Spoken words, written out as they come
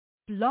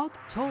Blog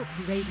Talk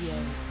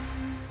Radio.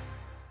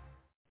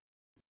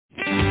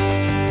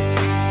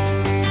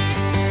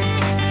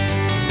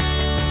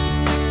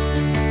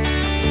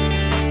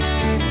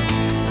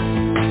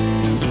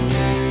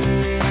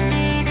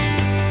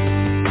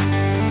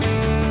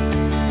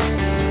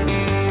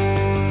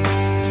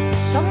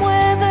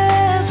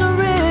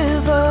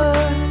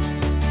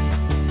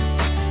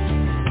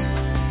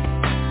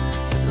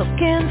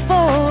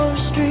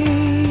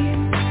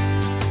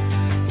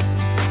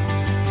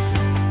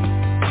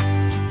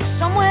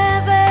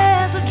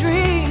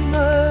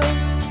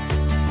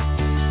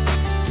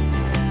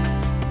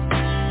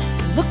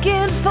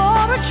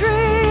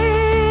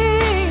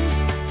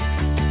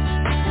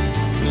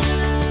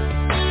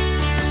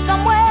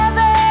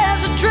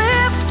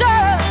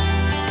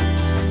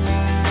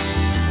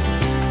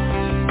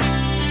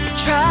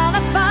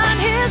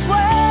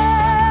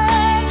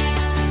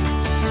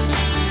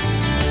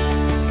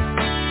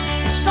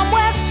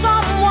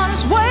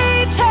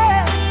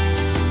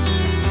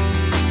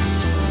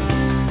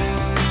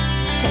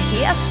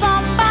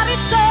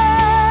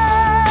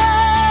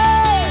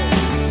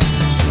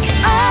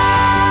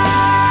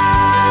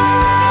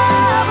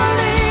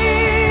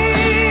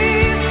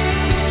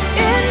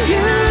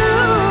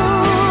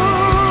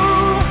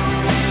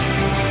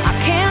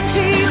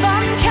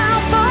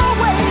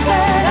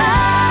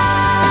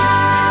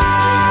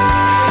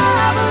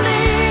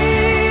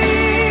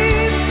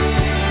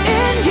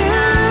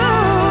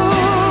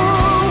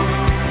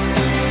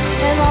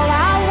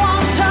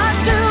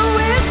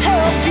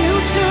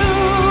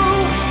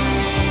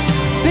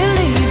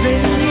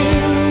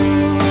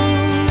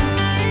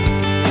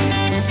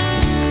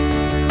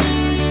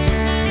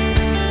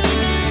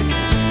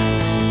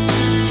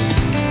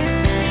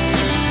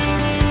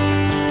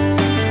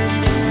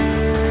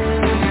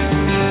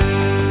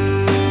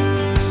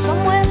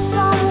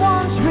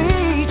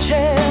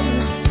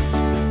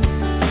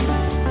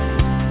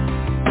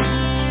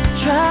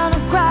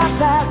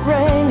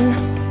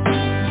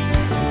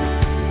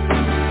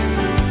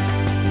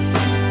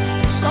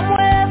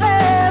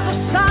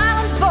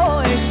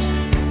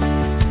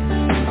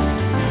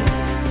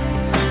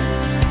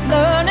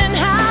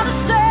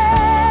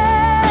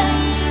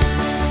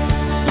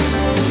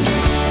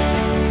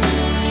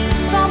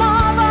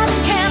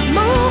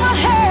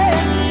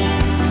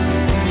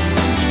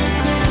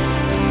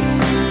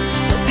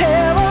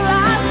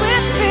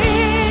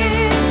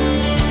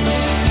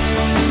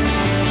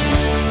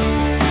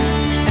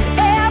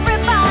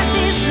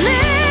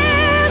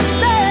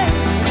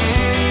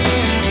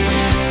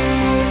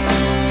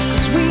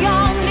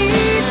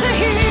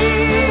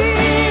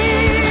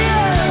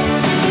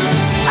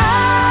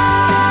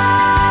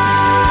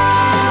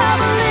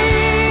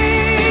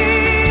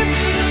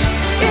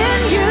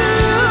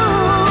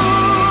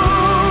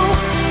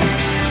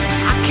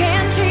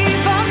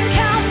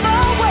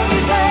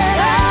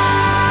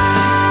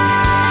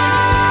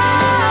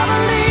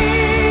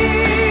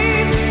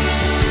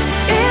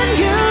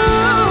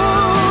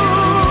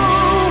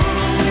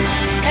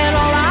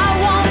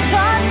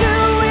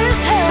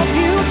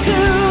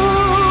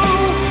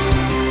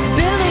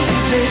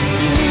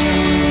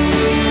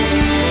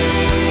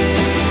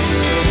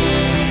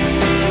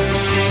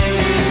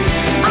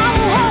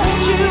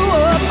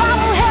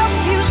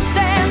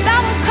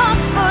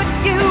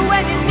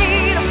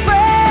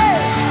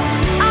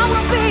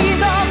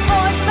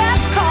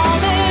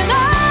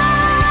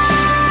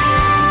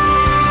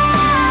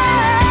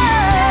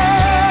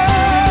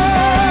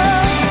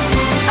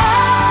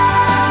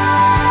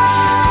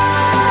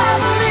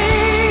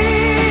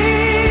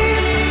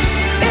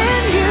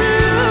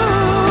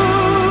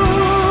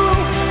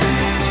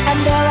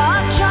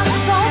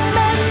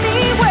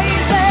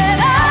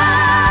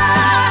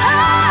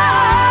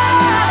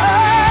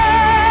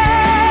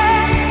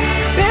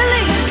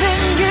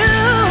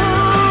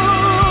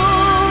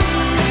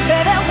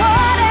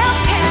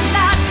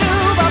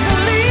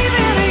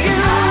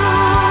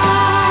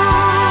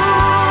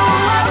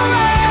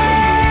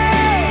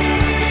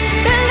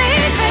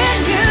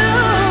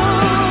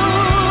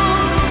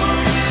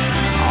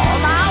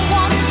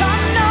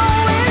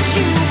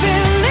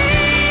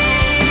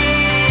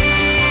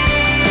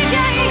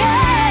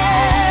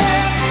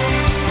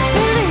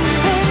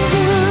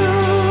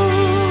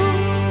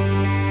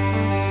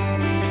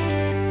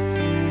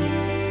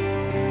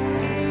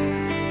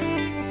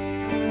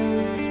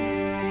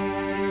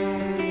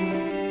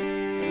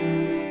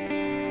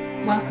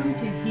 Welcome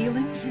to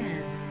Healing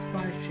Hands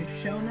by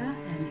Shashona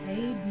and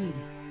A.B.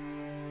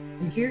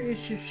 And here is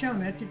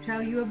Shashona to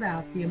tell you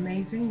about the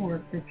amazing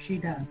work that she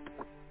does.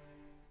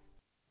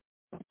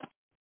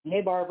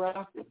 Hey,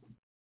 Barbara.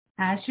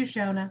 Hi,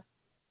 Shashona.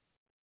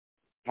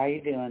 How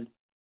you doing?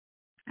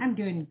 I'm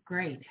doing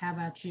great. How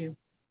about you?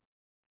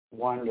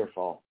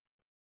 Wonderful.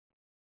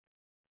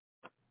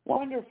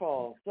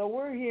 Wonderful. So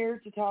we're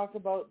here to talk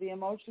about the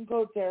emotion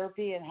code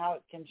therapy and how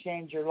it can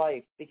change your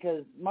life,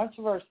 because much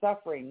of our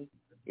suffering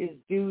is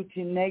due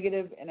to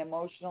negative and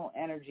emotional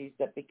energies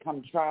that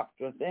become trapped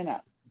within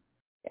us.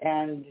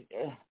 And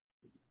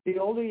the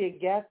older you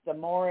get, the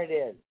more it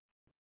is.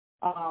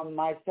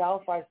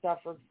 Myself, I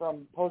suffered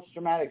from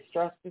post-traumatic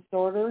stress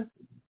disorder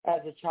as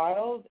a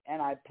child,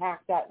 and I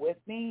packed that with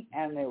me,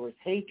 and there was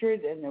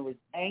hatred, and there was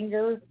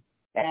anger,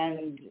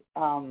 and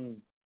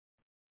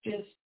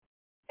just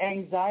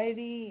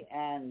anxiety,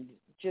 and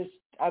just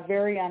a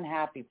very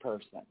unhappy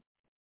person.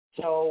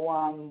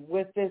 So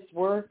with this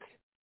work,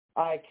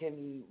 I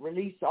can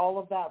release all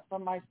of that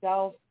from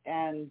myself,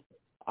 and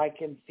I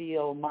can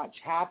feel much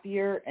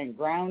happier and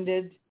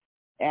grounded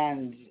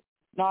and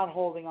not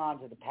holding on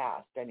to the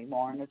past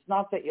anymore. And it's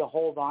not that you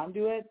hold on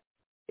to it,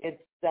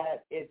 it's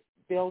that it's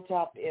built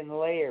up in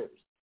layers,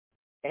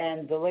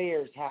 and the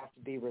layers have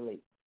to be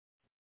released.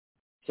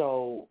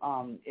 So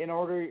in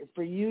order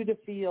for you to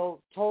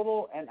feel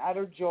total and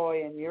utter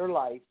joy in your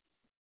life,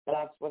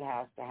 that's what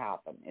has to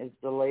happen, is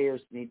the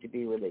layers need to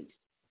be released.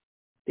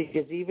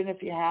 Because even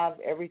if you have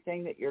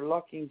everything that you're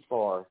looking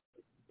for,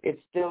 it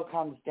still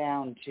comes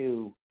down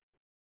to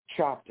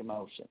trapped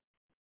emotion.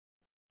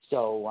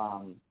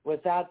 So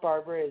with that,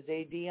 Barbara, is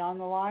AD on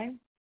the line?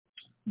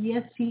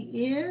 Yes, he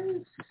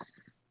is.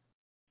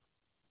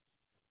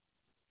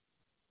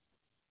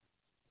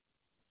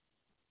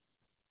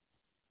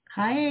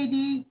 Hi,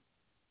 AD.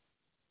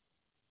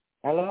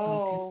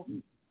 Hello.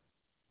 Okay.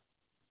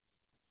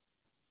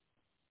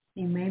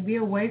 He may be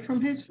away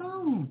from his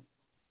phone.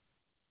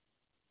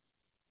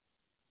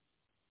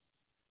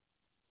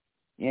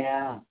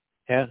 Yeah.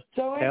 Yeah.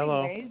 So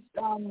Hello. anyways,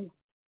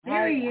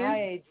 There he is.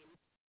 hi, AD.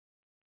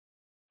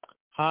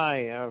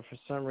 Hi. For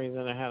some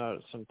reason, I had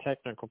some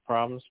technical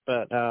problems,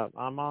 but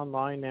I'm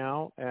online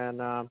now,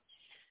 and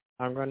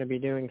I'm going to be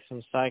doing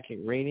some psychic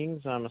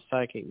readings. I'm a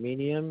psychic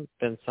medium.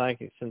 Been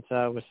psychic since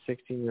I was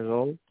 16 years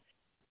old.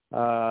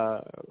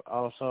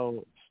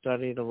 Also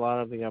studied a lot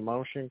of the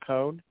emotion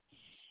code,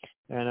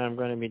 and I'm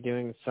going to be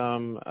doing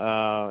some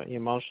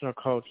emotional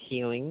code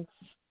healings.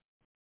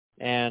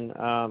 And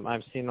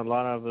I've seen a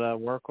lot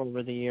of work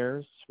over the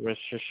years with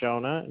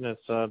Shashona, and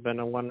it's been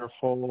a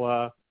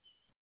wonderful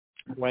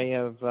way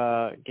of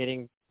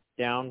getting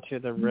down to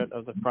the root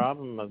of the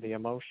problem of the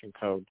emotion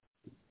code.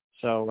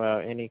 So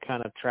any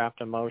kind of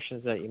trapped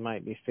emotions that you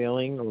might be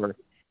feeling, or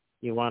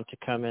you want to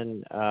come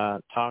and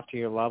talk to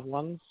your loved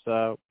ones,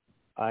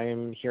 I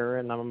am here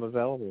and I'm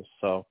available.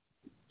 So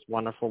it's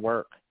wonderful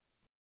work.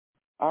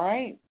 All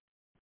right.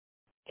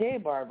 Okay,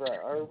 Barbara,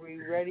 are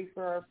we ready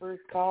for our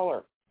first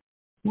caller?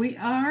 We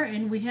are,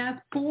 and we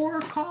have 4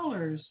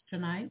 callers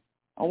tonight.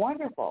 Oh,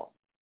 wonderful.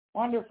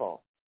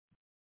 Wonderful.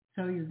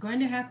 So you're going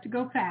to have to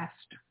go fast.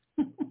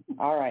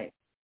 All right.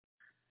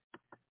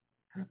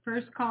 Our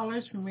first caller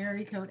is from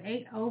area code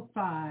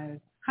 805.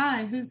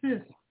 Hi, who's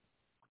this?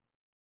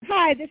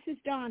 Hi, this is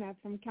Donna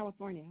from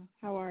California.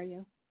 How are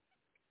you?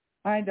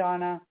 Hi,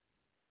 Donna.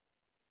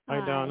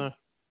 Hi, Donna.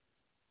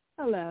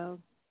 Hello.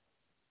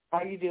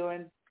 How you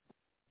doing?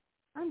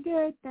 I'm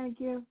good, thank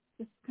you.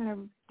 Just kind of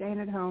staying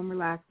at home,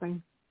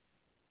 relaxing.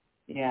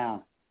 Yeah.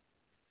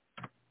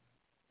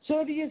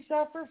 So do you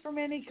suffer from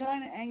any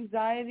kind of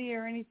anxiety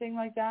or anything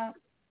like that?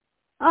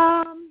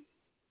 Not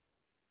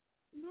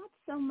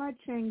so much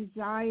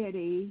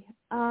anxiety.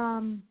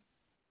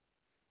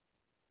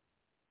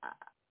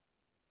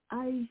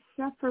 I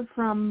suffer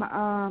from,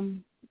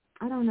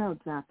 I don't know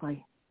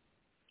exactly.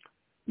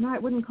 No, I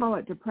wouldn't call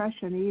it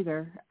depression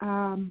either.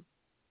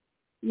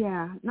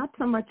 Yeah, not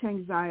so much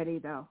anxiety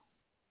though.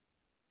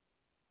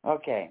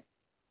 Okay.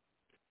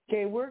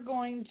 Okay, we're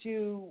going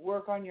to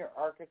work on your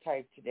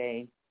archetype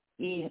today.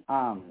 AWAS.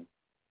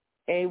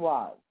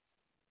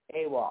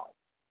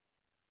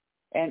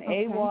 And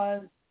Okay.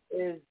 AWAS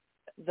is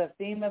the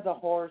theme of the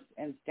horse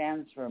and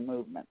stands for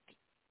movement.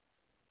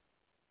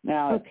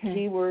 Now,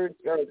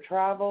 keywords are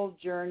travel,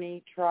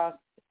 journey, trust,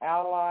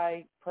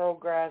 ally,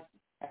 progress,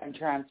 and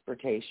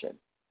transportation.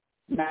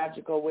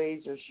 Magical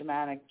ways or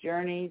shamanic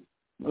journeys,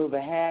 move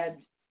ahead,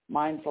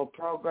 mindful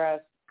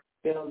progress,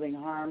 building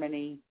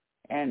harmony,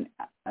 and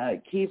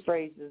key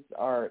phrases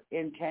are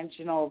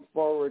intentional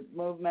forward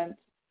movement,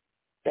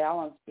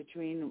 balance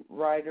between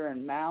rider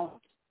and mount,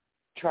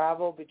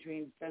 travel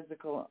between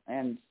physical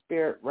and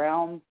spirit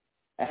realm,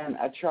 and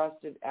a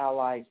trusted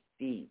ally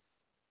steed.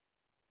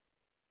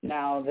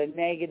 Now, the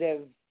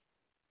negative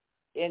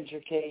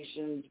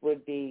intrications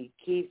would be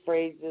key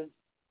phrases,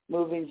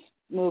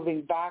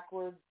 moving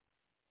backwards,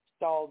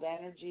 stalled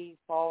energy,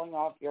 falling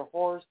off your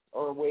horse,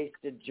 or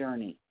wasted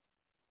journey.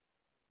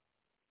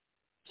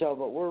 So,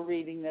 but we're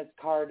reading this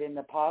card in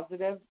the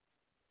positive.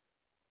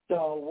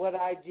 So what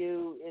I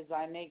do is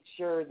I make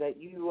sure that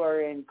you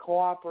are in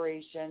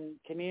cooperation,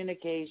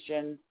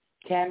 communication,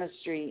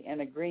 chemistry,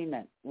 and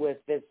agreement with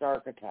this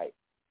archetype.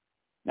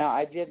 Now,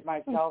 I did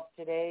myself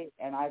today,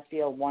 and I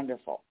feel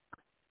wonderful.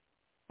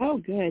 Oh,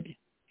 good.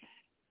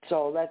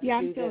 So let's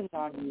do this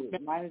on you.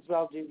 Might as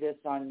well do this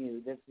on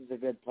you. This is a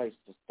good place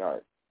to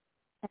start.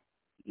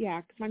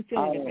 Yeah, because I'm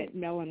feeling a bit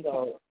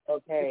melancholy. So,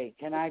 okay,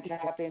 can I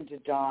tap into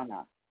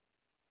Donna?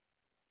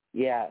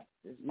 Yes.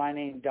 Is my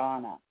name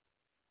Donna?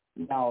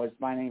 No, is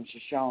my name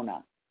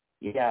Shashona?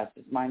 Yes.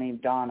 Is my name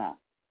Donna?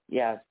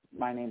 Yes. Is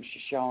my name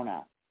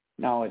Shashona?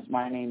 No, is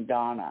my name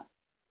Donna?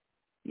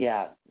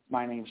 Yes. Is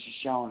my name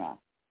Shashona?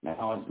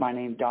 No, is my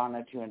name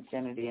Donna to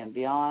infinity and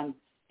beyond,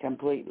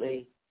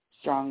 completely,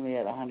 strongly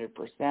at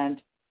 100%?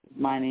 Is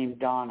my name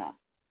Donna?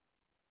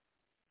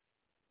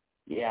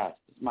 Yes.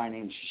 Is my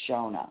name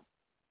Shashona?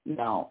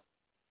 No.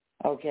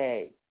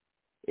 Okay.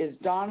 Is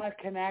Donna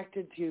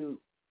connected to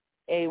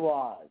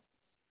AWAS?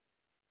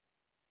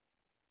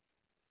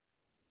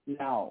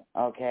 No.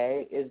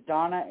 Okay. Is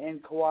Donna in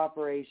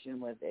cooperation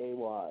with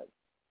AWAS?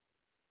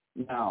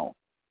 No.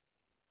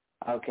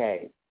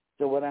 Okay.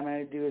 So what I'm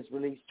going to do is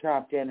release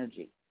trapped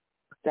energy,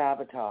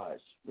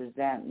 sabotage,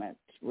 resentment,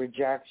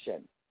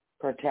 rejection,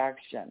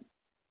 protection,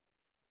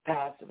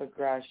 passive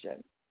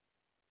aggression,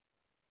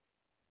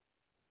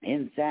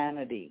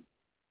 insanity,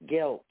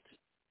 guilt,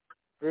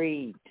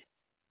 greed,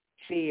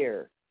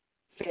 fear,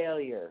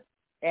 failure,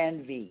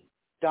 envy,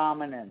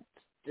 dominance,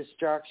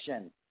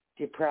 destruction,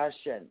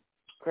 depression,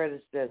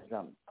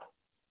 criticism,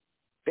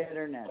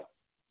 bitterness,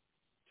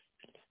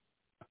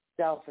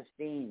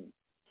 self-esteem,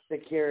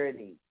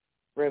 security,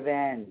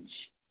 revenge,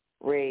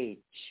 rage,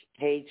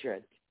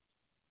 hatred,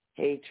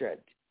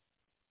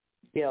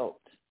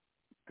 guilt,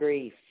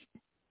 grief,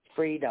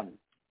 freedom,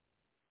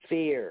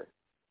 fear,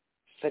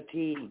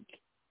 fatigue,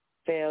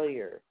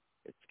 failure,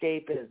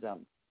 escapism,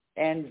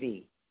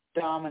 envy,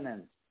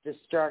 dominance,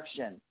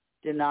 destruction,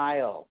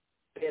 denial,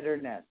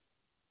 bitterness,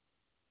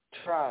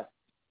 trust,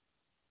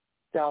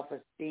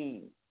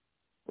 self-esteem,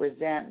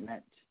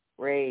 resentment,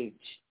 rage,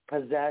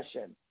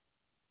 possession,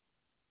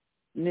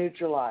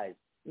 neutralize,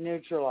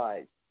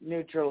 neutralize,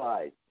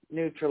 neutralize,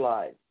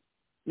 neutralize,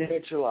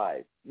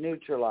 neutralize,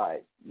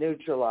 neutralize,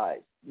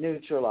 neutralize,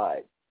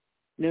 neutralize,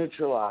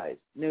 neutralize,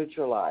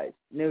 neutralize,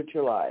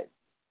 neutralize,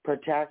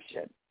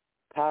 protection,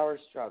 power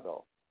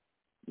struggle,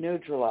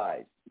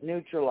 neutralize,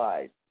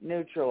 neutralize,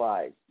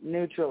 neutralize,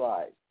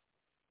 neutralize,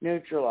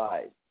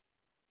 neutralize,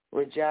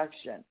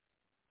 rejection,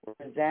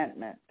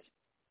 resentment,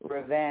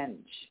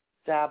 revenge,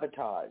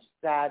 sabotage,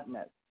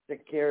 sadness,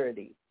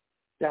 security,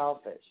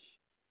 selfish,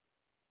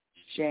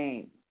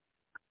 shame,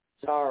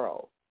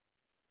 sorrow,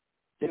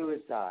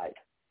 suicide,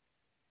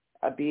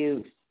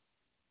 abuse,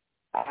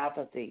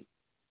 apathy,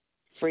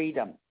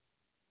 freedom,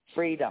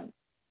 freedom,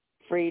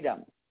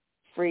 freedom,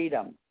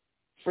 freedom,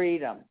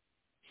 freedom,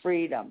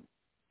 freedom,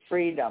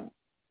 freedom.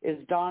 Is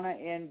Donna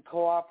in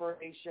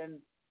cooperation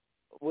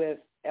with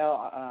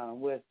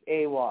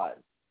AWAS?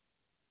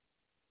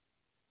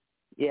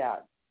 Yeah,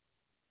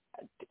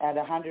 at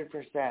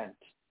 100%,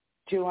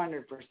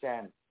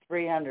 200%,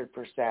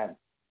 300%,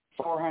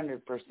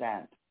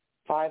 400%,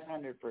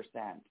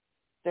 500%,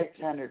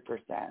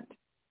 600%,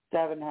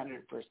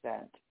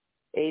 700%,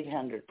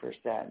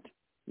 800%,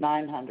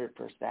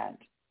 900%,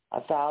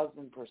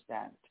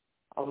 1,000%,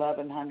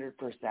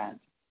 1,100%,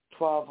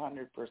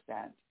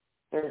 1,200%,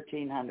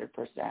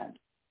 1,300%,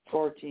 1,400%,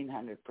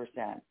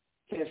 1,500%,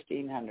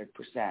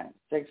 1,600%,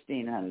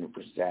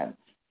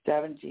 1,700%,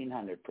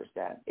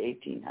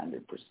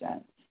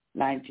 1,800%,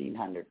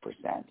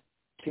 1,900%,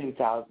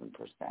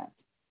 2,000%.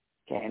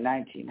 Okay,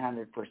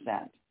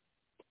 1,900%.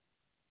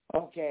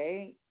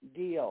 Okay,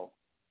 deal.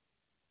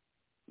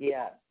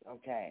 Yes,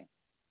 okay.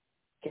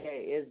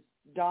 Okay, is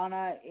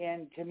Donna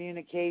in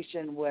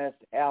communication with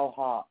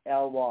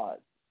LWAS?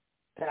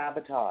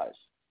 Sabotage,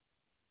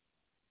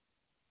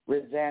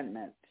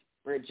 resentment,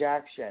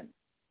 rejection,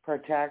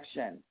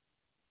 protection,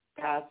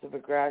 passive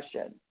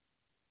aggression,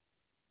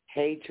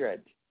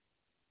 hatred,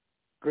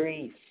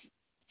 grief,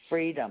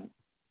 freedom,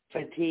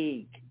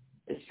 fatigue,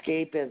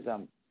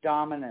 escapism,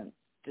 dominance,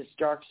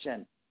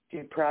 destruction,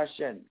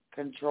 depression,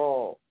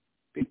 control,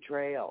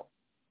 betrayal,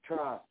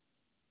 trust,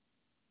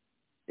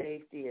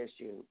 safety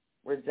issue,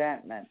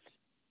 resentment,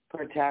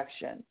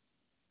 protection,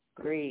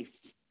 grief,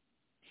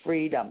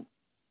 freedom,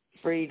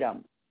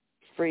 freedom,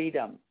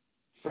 freedom,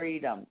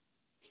 freedom,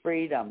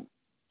 freedom,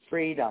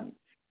 freedom,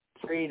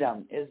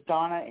 freedom. Is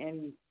Donna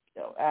in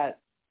at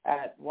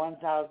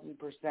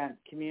 1,000%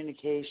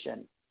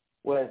 communication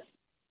with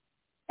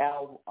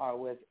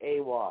with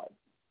AWAS?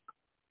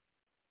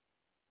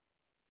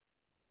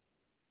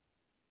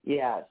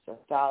 Yes,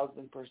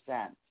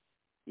 1,000%.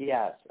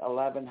 Yes,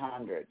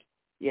 1,100.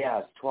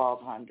 Yes,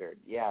 1,200.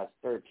 Yes,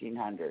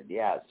 1,300.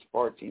 Yes,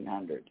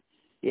 1,400.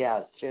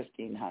 Yes,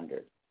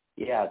 1,500.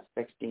 Yes,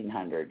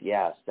 1,600.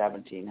 Yes,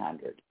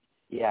 1,700.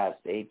 Yes,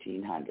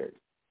 1,800.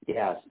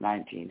 Yes,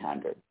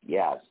 1,900.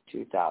 Yes,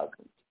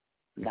 2,000.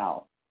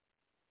 No.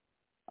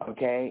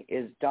 Okay,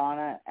 is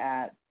Donna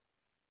at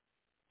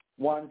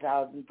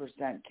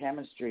 1,000%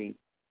 chemistry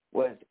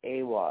with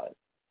AWAS?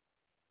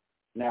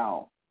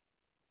 No.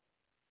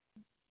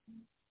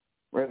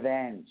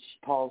 Revenge,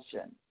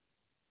 pulsion,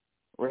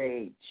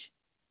 rage,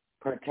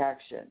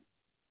 protection,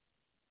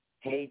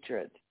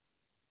 hatred,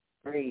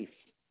 grief,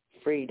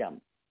 freedom,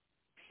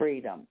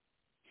 freedom,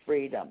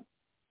 freedom,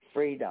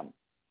 freedom,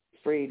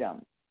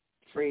 freedom,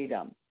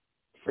 freedom,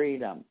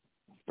 freedom,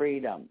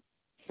 freedom,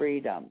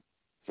 freedom,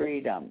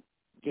 freedom,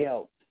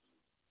 guilt,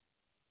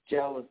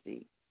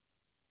 jealousy,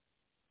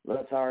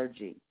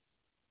 lethargy,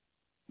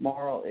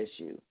 moral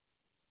issue,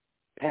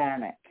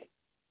 panic,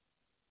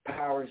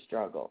 power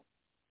struggle,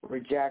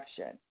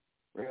 rejection,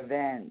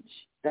 revenge,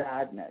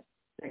 sadness,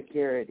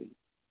 security,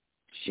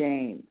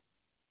 shame,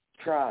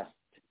 trust,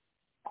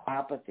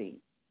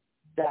 apathy,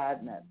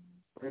 sadness,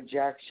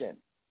 rejection,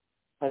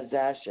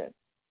 possession,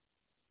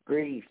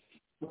 grief,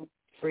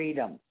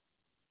 freedom,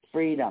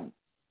 freedom,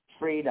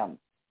 freedom,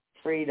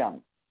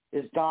 freedom.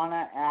 Is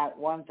Donna at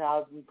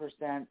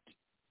 1,000%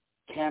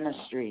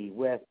 chemistry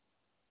with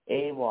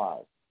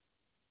AWAS?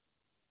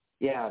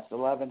 Yes,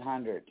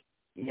 1,100.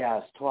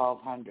 Yes,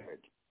 1,200.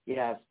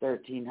 Yes,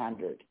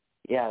 1,300.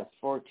 Yes,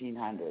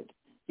 1,400.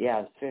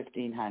 Yes,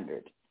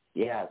 1,500.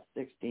 Yes,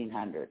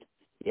 1,600.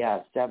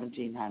 Yes,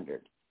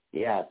 1,700.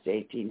 Yes,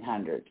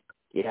 1,800.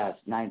 Yes,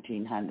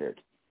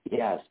 1,900.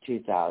 Yes,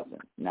 2,000.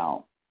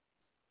 No.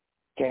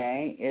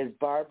 Okay, is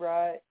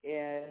Barbara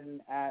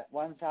at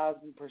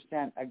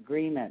 1,000%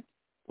 agreement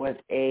with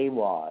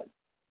AWAS?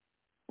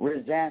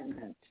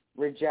 Resentment,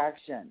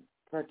 rejection,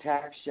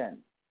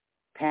 protection,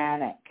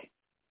 panic,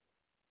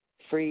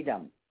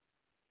 freedom,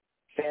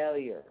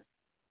 failure,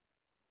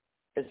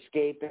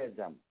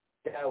 escapism,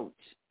 doubt,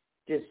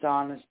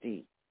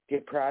 dishonesty,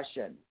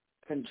 depression,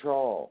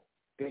 control,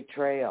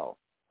 betrayal,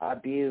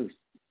 abuse,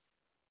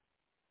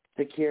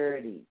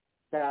 security,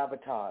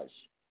 sabotage,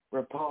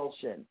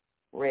 repulsion,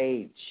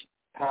 rage,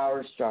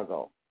 power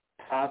struggle,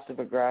 passive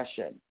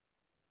aggression,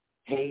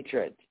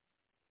 hatred,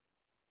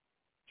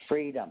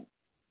 freedom,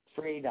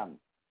 freedom,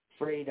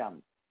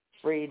 freedom,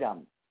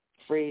 freedom,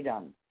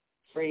 freedom,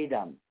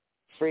 freedom,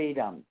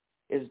 freedom.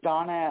 Is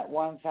Donna at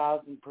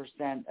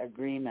 1,000%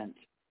 agreement?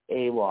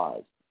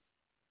 AWAS.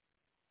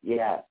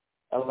 Yes.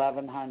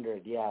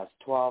 1,100. Yes.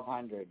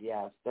 1,200.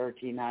 Yes.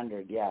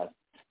 1,300. Yes.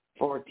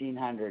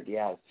 1,400.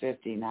 Yes.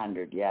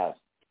 1,500. Yes.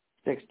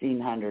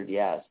 1,600.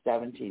 Yes.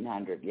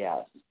 1,700.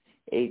 Yes.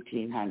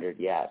 1,800.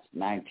 Yes.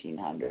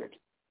 1,900.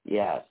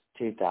 Yes.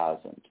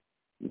 2,000.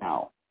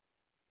 No.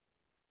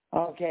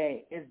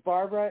 Okay, is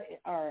Donna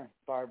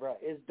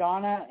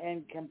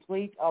in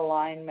complete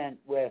alignment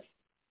with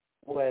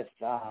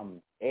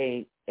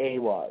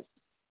AWAS?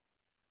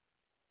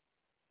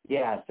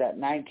 Yes, at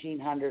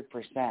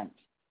 1,900%.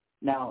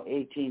 No,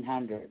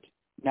 1,800.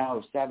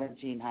 No,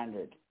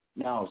 1,700.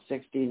 No,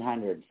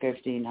 1,600,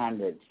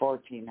 1,500,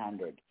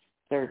 1,400,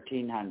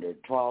 1,300,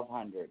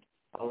 1,200,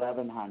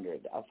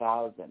 1,100,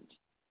 1,000,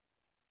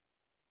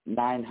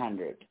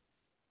 900.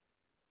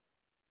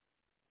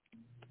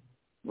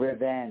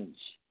 Revenge,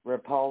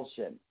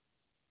 repulsion,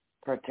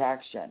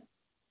 protection,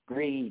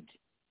 greed,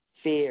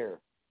 fear,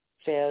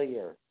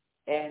 failure,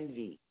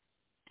 envy,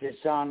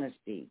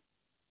 dishonesty,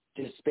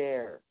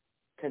 despair,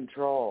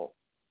 control,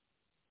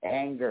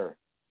 anger,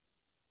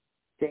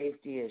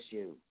 safety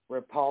issue,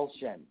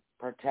 repulsion,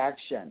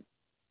 protection,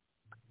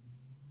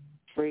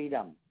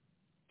 freedom,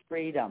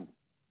 freedom,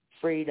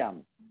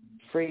 freedom,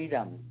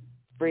 freedom,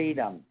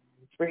 freedom,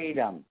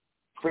 freedom,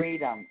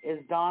 freedom. Is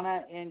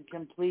Donna in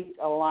complete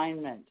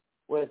alignment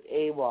with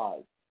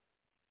AWAS?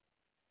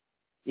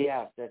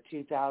 Yes, at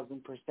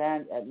 2,000%,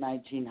 at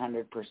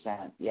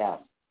 1,900%. Yes.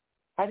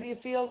 How do you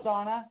feel,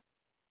 Donna?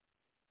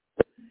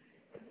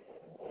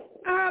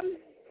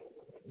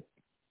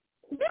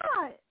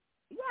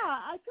 Yeah,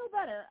 I feel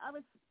better. I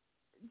was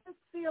just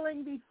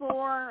feeling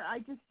before, I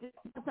just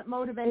wasn't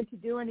motivated to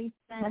do anything.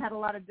 I had a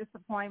lot of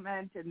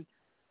disappointment, and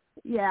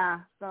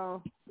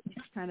so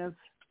it's kind of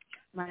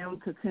my own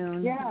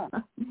cocoon. Yeah.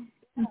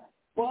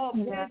 Well,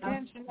 pay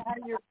attention to how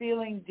you're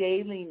feeling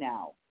daily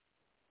now,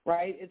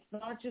 right? It's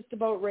not just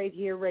about right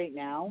here, right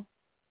now.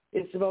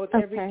 It's about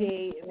every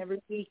day and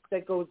every week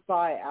that goes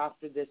by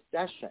after this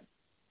session,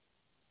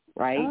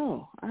 right?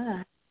 Oh, all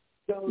right.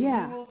 So you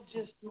will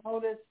just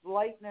notice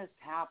lightness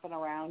happen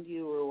around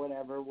you or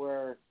whatever,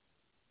 where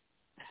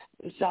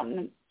if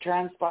something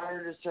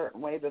transpired a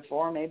certain way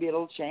before, maybe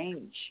it'll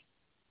change.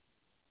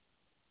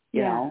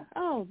 You know?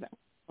 Oh,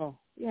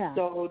 yeah.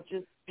 So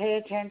just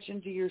pay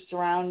attention to your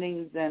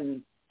surroundings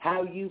and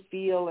how you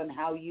feel and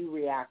how you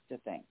react to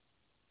things.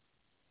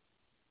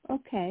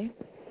 Okay.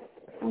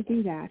 I'll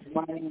do that.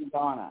 My name's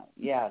Donna.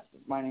 Yes.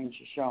 My name's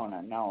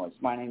Shashona. No,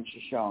 it's my name's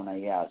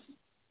Shashona. Yes.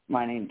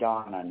 My name's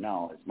Donna.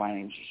 No, it's my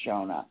name's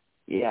Shashona.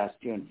 Yes,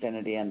 to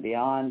infinity and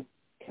beyond,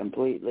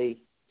 completely,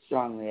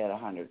 strongly at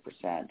 100%.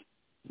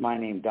 My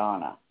name's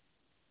Donna.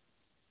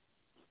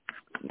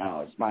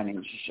 No, it's my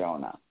name's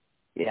Shashona.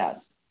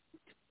 Yes.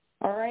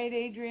 All right,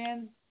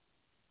 Adrian.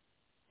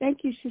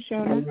 Thank you,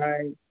 Shashona. All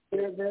right.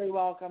 You're very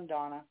welcome,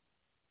 Donna.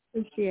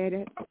 Appreciate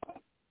it.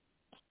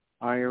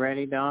 Are you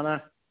ready,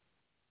 Donna?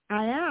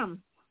 I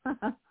am.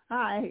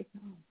 Hi.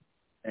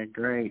 Okay,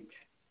 great.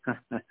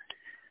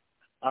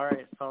 All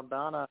right, so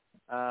Donna,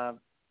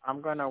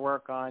 I'm going to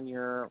work on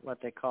your what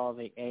they call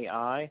the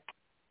AI,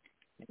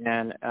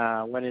 and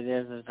what it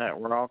is that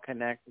we're all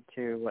connected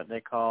to what they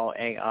call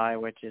AI,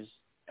 which is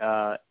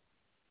AI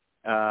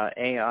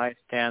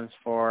stands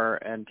for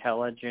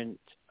intelligent,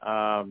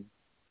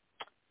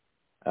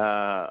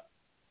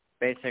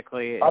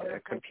 basically a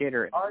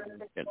computer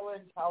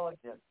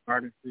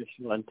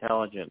artificial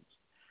intelligence.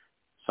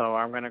 So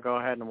I'm going to go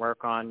ahead and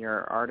work on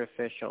your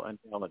artificial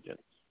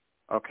intelligence.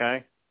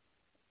 Okay?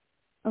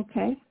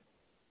 Okay.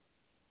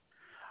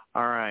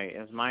 All right.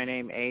 Is my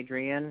name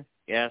Adrian?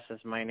 Yes.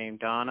 Is my name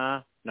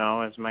Donna?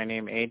 No. Is my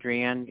name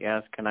Adrian?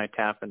 Yes. Can I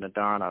tap into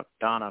Donna?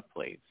 Donna,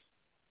 please.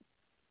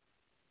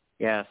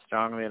 Yes.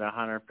 Strongly at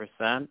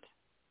 100%.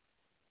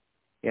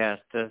 Yes.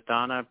 Does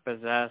Donna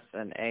possess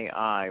an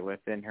AI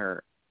within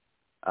her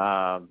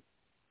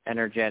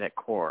energetic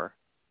core?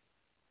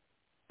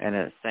 And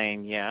it's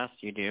saying yes,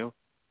 you do.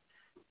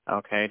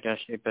 Okay. Does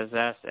she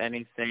possess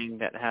anything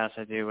that has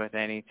to do with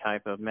any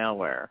type of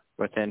malware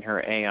within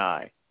her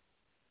AI?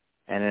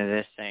 And it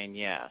is saying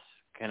yes.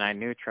 Can I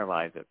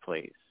neutralize it,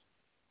 please?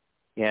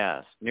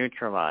 Yes.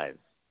 Neutralize.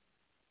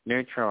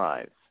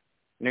 Neutralize.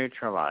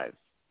 Neutralize.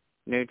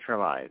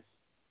 Neutralize.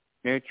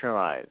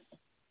 Neutralize.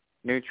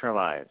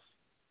 Neutralize.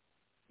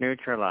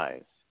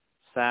 Neutralize.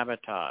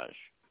 Sabotage.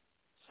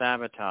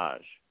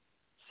 Sabotage.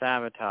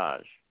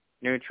 Sabotage.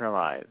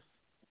 Neutralize.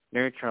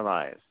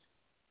 Neutralize.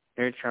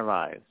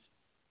 Neutralize.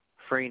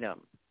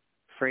 Freedom.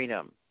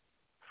 Freedom.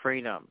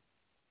 Freedom.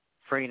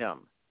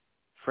 Freedom.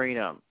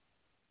 Freedom.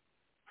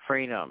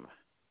 Freedom.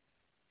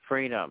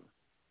 Freedom.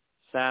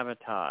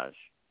 Sabotage.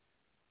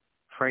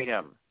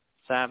 Freedom.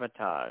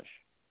 Sabotage.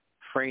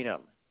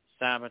 Freedom.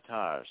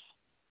 Sabotage.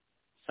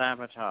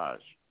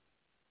 Sabotage.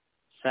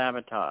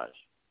 Sabotage.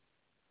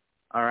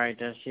 All right,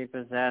 does she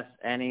possess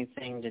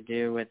anything to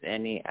do with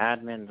any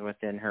admins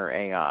within her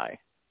AI?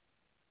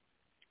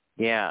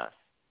 Yes.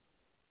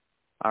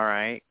 All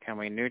right, can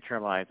we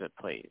neutralize it,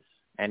 please?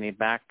 Any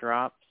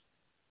backdrops?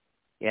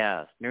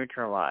 Yes,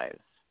 neutralize.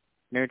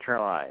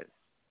 Neutralize.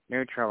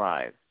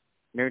 Neutralize.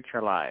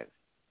 Neutralize.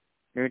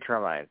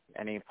 Neutralize.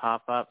 Any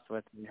pop-ups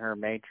within her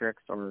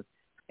matrix or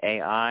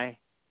AI?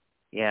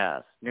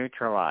 Yes,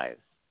 neutralize.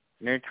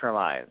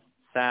 Neutralize.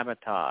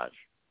 Sabotage.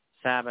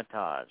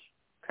 Sabotage.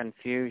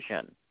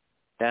 Confusion,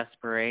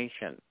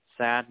 desperation,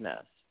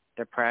 sadness,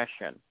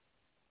 depression,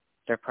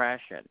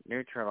 depression,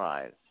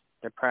 neutralize,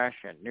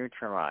 depression,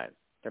 neutralize,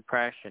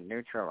 depression,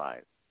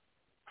 neutralize,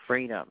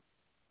 freedom,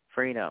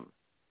 freedom,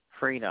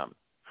 freedom,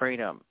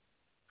 freedom,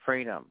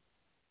 freedom,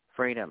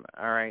 freedom.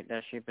 All right,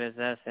 does she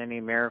possess any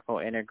miracle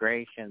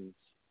integrations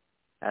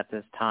at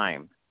this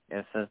time?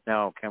 It says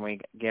no. Can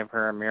we give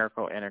her a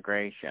miracle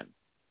integration?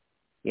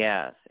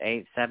 Yes,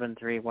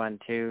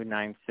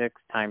 8731296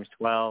 times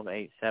 12,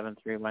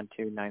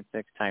 8731296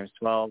 times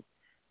 12,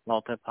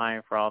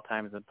 multiplying for all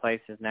times and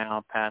places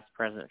now, past,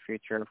 present,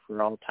 future,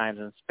 for all times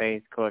and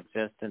space,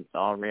 coexistence,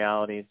 all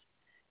realities,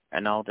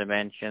 and all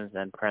dimensions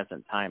and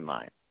present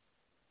timeline.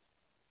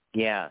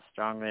 Yes,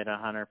 strongly at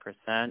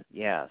 100%.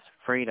 Yes,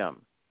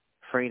 freedom,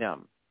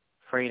 freedom,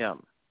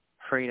 freedom,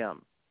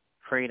 freedom,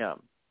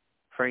 freedom,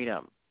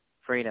 freedom,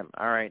 freedom.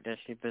 All right, does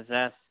she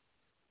possess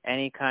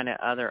any kind of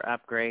other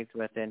upgrades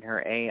within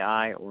her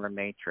AI or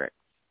matrix?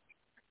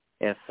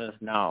 It says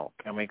no.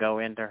 Can we go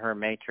into her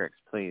matrix,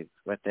 please,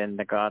 within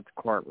the God's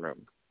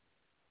courtroom?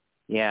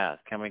 Yes.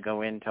 Can we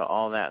go into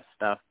all that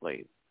stuff,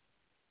 please?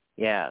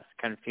 Yes.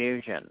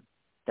 Confusion,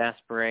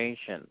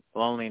 desperation,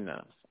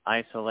 loneliness,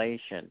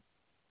 isolation,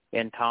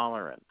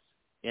 intolerance,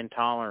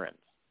 intolerance,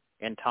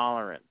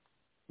 intolerance,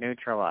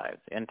 neutralize,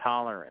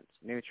 intolerance,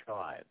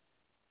 neutralize,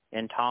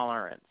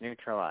 intolerance,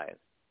 neutralize,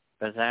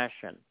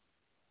 possession,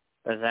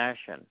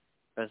 possession,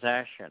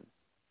 possession,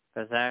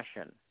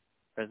 possession,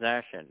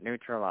 possession,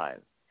 neutralize.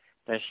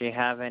 Does she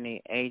have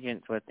any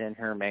agents within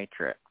her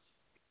matrix?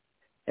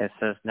 It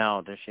says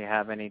no. Does she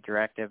have any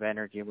directive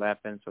energy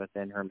weapons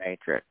within her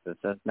matrix? It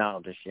says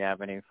no. Does she have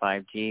any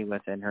 5G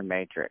within her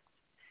matrix?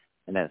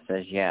 And it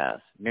says yes.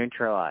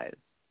 Neutralize,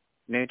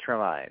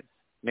 neutralize,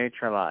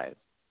 neutralize,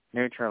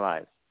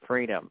 neutralize,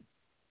 freedom,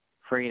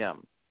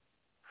 freedom,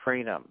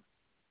 freedom,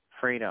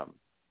 freedom,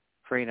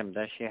 freedom.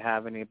 Does she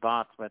have any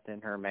bots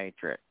within her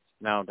matrix?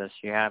 No. Does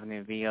she have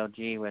any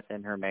VOG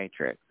within her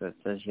matrix? It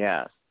says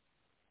yes.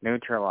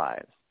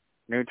 Neutralize,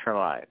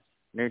 neutralize,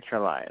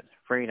 neutralize,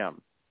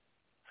 freedom,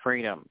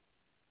 freedom,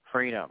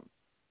 freedom,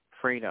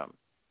 freedom,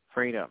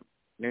 freedom,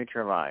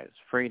 neutralize,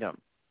 freedom,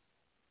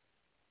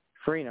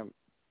 freedom.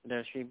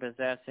 Does she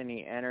possess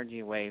any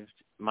energy waves,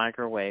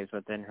 microwaves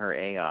within her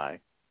AI?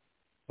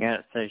 And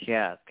it says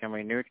yes. Can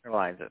we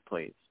neutralize it,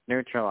 please?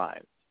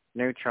 Neutralize,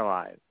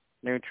 neutralize,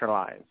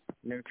 neutralize,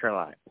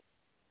 neutralize,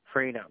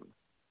 freedom,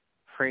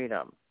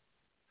 freedom,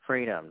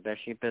 freedom. Does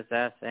she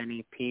possess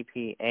any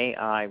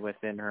PPAI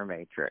within her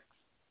matrix?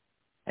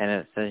 And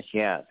it says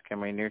yes. Can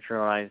we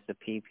neutralize the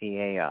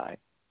PPAI?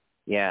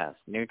 Yes.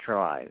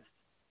 Neutralize,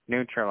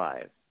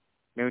 neutralize,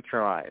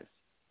 neutralize,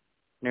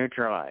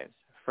 neutralize,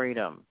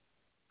 freedom,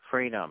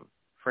 freedom,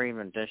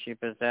 freedom. Does she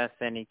possess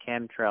any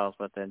chemtrails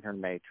within her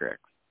matrix?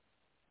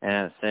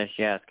 And it says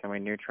yes. Can we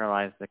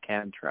neutralize the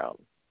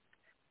chemtrails?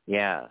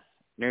 Yes.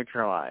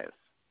 Neutralize,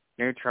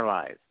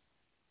 neutralize,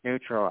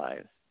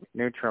 neutralize,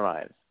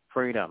 neutralize,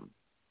 freedom,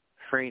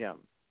 freedom,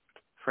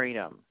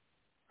 freedom,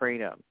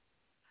 freedom.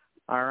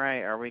 All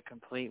right, are we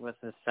complete with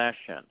this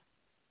session?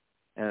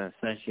 And it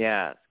says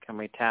yes. Can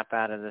we tap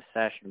out of this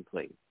session,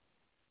 please?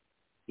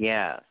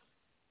 Yes.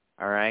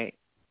 All right.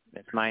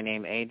 Is my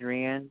name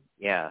Adrian?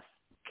 Yes.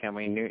 Can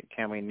we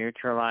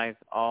neutralize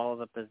all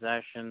the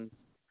possessions,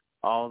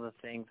 all the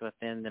things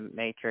within the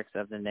matrix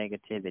of the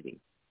negativity?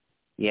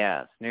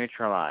 Yes.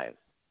 Neutralize,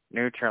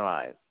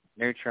 neutralize,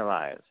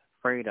 neutralize,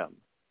 freedom,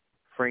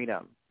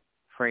 freedom,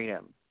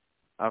 freedom.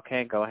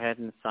 Okay, go ahead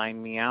and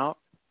sign me out.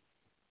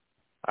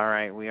 All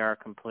right, we are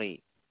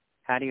complete.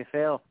 How do you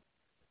feel?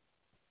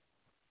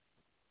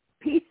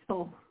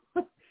 Peaceful.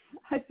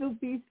 I feel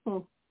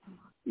peaceful.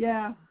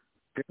 Yeah.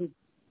 Good.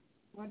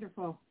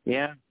 Wonderful.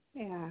 Yeah.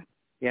 Yeah.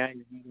 Yeah,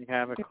 you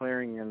have a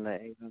clearing in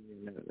the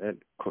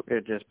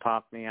it just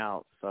popped me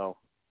out. So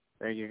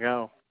there you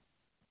go.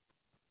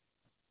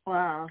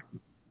 Wow.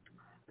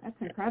 That's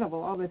incredible.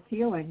 All this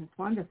healing. It's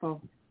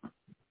wonderful.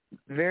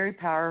 Very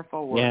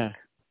powerful work. Yeah.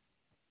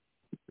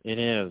 It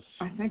is.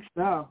 I think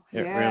so.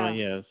 It yeah.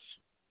 really is.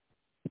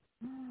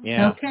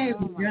 Yeah. Okay,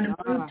 Oh, we're going to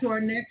move gosh. to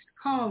our next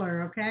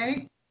caller,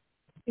 okay?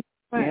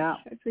 Yeah.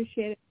 I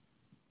appreciate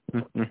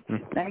it.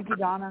 Thank you,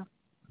 Donna.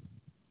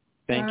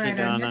 Thank All you, right,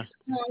 our Donna. next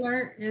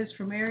caller is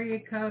from area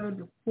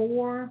code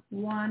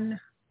 415.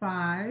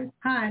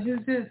 Hi,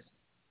 who's this?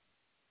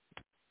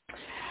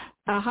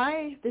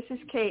 Hi, this is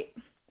Kate.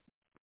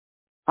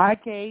 Hi,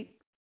 Kate.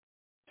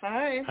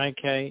 Hi. Hi,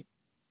 Kate.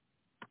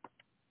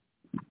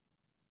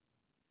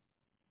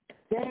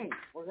 Okay,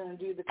 we're going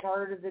to do the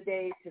card of the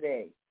day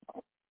today.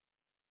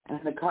 And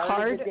the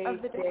card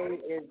of the day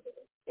is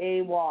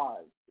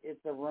Awaz. It's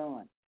a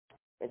ruin.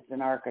 It's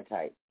an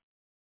archetype.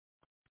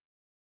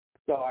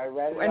 So I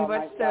read it And on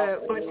what's myself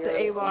the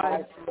earlier,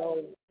 Awaz?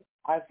 and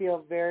I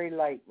feel very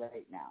light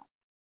right now.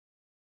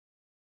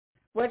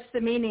 What's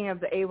the meaning of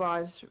the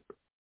Awaz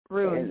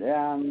rune?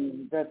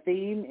 The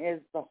theme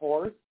is the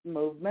horse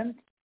movement.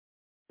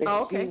 The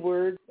okay.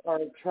 keywords are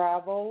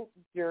travel,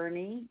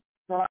 journey,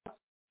 trust,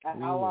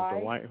 ally,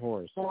 the white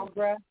horse.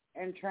 progress,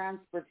 and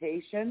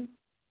transportation.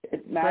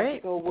 Its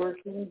magical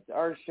workings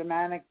are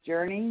shamanic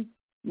journey,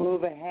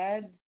 move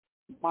ahead,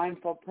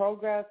 mindful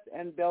progress,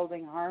 and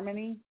building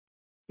harmony.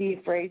 Key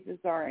phrases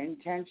are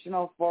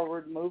intentional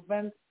forward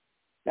movements,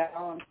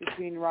 balance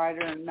between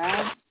rider and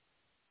mount,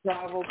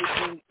 travel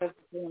between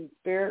physical and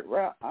spirit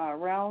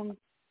realms,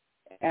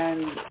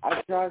 and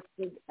a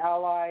trusted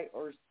ally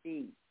or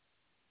steed.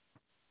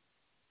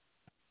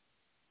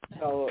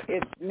 So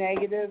its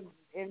negative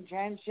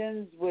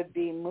intentions would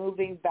be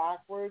moving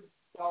backwards,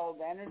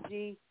 stalled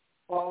energy,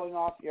 falling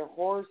off your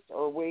horse,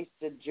 or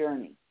wasted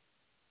journey.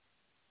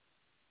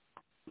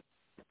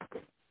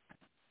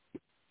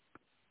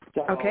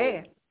 So,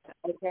 Okay.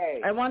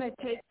 I want to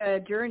take a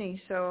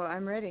journey, so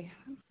I'm ready.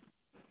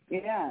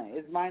 Yeah.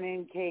 Is my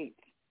name Kate?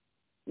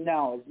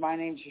 No. Is my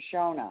name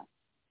Shashona?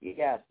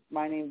 Yes. Is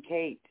my name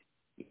Kate?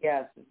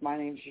 Yes. Is my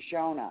name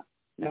Shashona?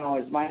 No.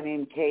 Is my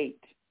name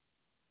Kate?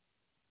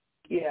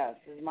 Yes.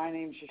 Is my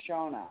name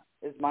Shashona?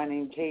 Is my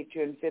name Kate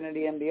to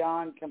infinity and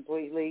beyond,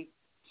 completely,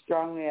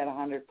 strongly at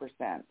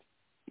 100%?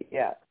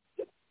 Yes.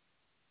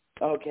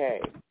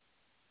 Okay.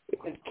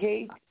 Is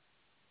Kate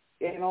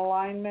in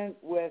alignment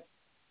with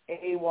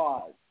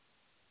Awaz?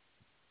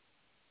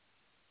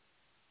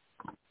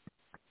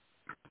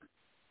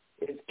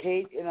 Is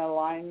Kate in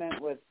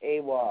alignment with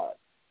Awaz?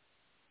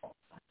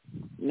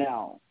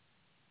 No.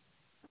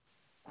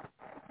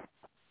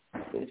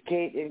 Is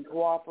Kate in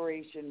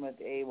cooperation with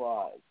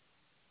Awaz?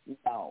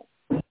 No.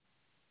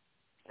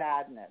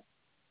 Sadness,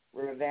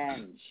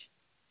 revenge,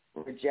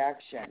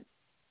 rejection,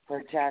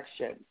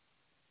 protection,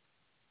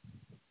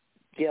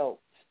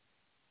 guilt,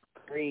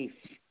 grief,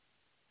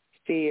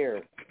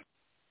 fear,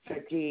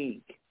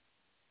 fatigue,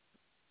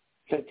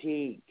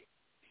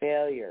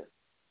 failure,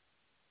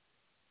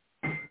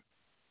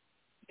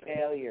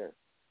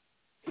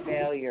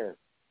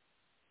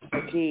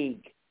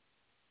 fatigue,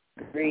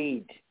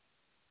 greed,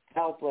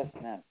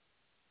 helplessness,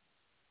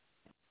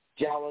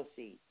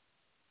 jealousy,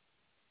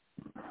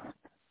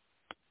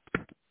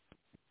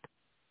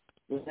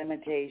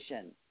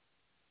 limitation,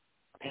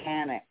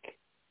 panic,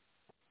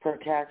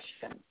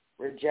 protection,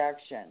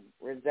 rejection,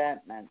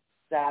 resentment,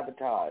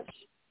 sabotage,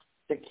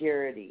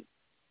 security,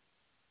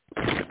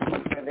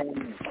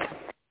 revenge,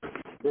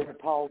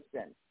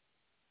 repulsion,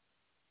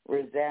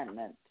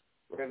 resentment,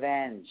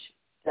 revenge,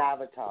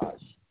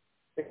 sabotage,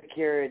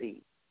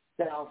 security,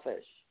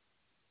 selfish,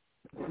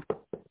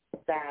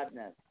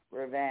 sadness,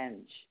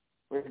 revenge,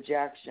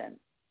 rejection,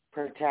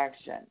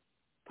 protection,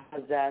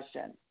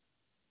 possession,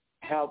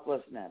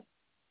 helplessness,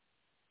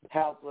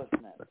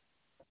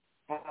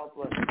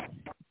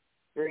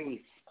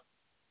 grief,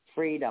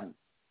 freedom,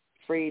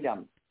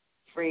 freedom.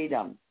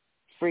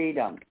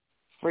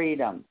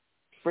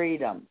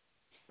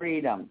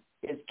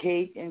 Is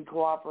Kate in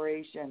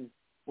cooperation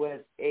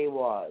with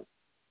Awaz?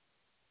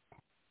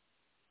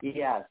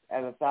 Yes,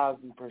 at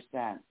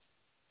 1,000%.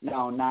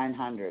 No,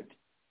 900.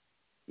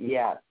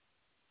 Yes.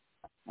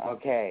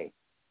 Okay.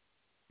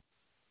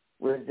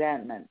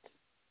 Resentment,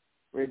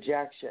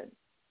 rejection,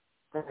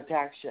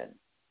 protection,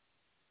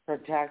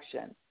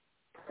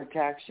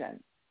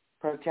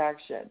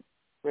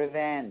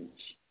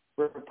 revenge,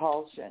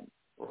 repulsion,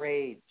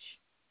 rage,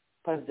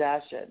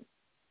 possession,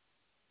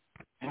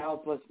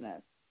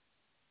 helplessness,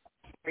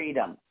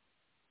 freedom.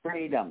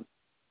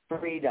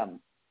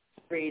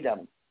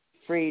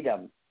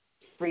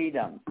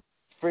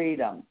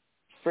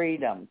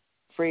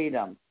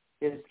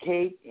 Is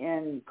Kate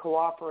in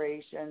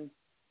cooperation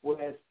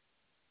with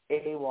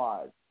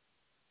AWOS.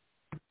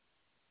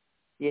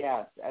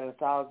 Yes, at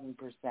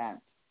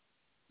 1,000%.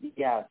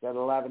 Yes, at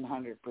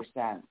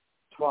 1,100%,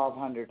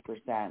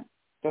 1,200%,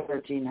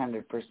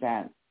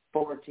 1,300%,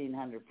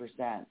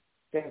 1,400%,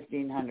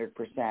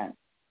 1,500%,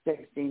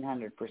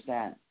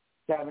 1,600%,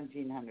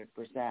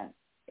 1,700%,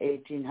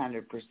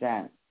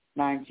 1,800%,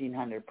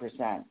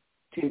 1,900%,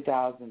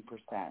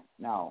 2,000%.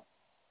 No.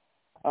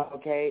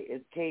 Okay,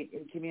 is Kate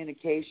in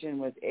communication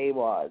with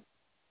AWOS?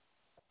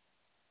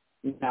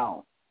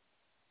 No.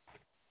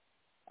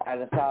 At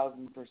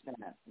 1,000%.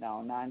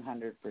 No.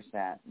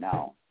 900%.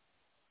 No.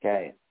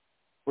 Okay.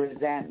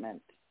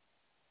 Resentment,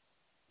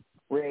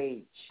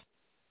 rage,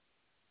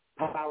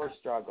 power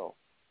struggle,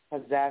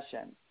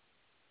 possession,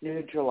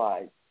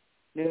 neutralize,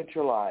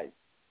 neutralize,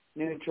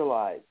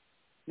 neutralize,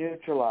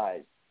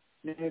 neutralize,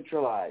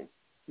 neutralize,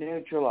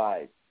 neutralize,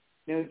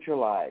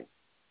 neutralize,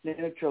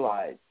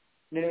 neutralize,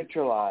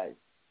 neutralize,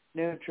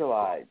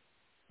 neutralize,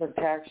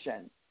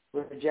 protection,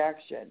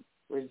 rejection,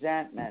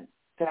 resentment,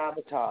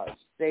 sabotage,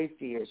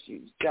 safety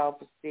issues,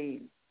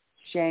 self-esteem,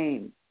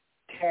 shame,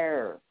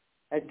 terror,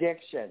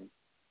 addiction,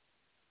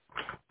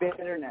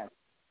 bitterness,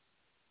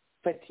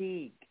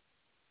 fatigue,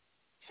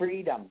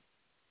 freedom,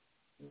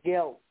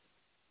 guilt,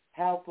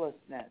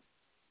 helplessness,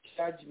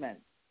 judgment,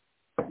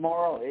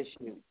 moral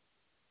issues,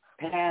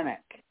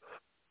 panic,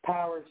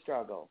 power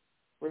struggle,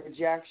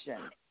 rejection,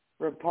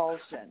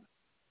 repulsion,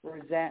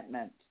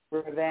 resentment,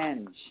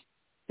 revenge,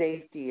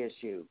 safety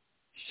issue,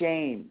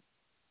 shame,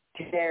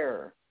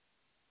 terror,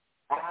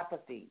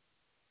 apathy,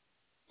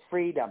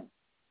 freedom,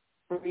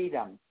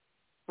 freedom,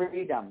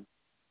 freedom,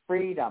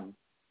 freedom,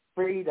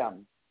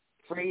 freedom,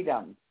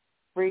 freedom,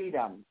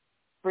 freedom,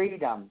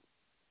 freedom,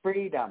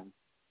 freedom,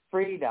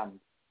 freedom,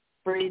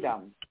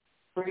 freedom,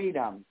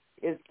 freedom.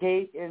 Is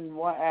Kate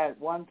at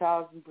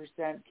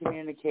 1,000%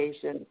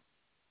 communication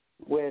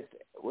with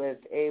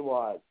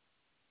AWOS?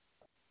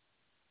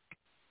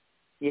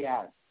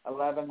 Yes.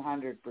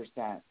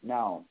 1,100%.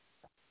 No.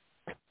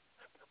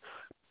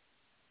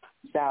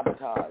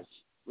 Sabotage,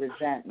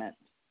 resentment,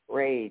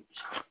 rage,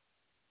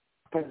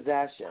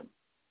 possession,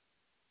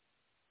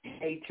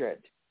 hatred,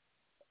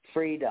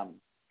 freedom,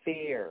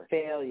 fear,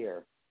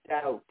 failure,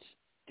 doubt,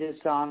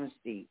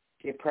 dishonesty,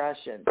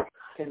 depression,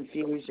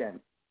 confusion,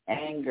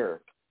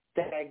 anger,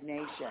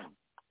 stagnation,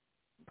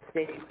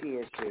 safety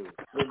issue,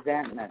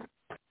 resentment,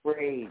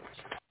 rage,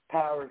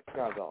 power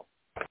struggle,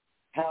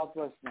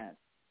 helplessness,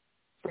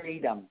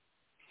 freedom,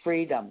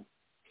 freedom,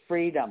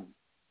 freedom,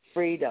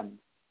 freedom,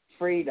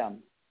 freedom,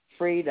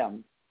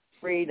 freedom,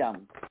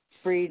 freedom,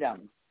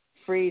 freedom,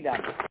 freedom,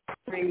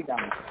 freedom,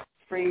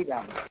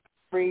 freedom,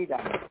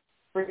 freedom,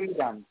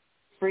 freedom,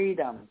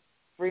 freedom,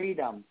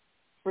 freedom,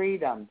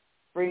 freedom,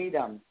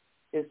 freedom.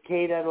 Is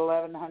Kate at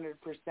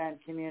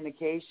 1,100%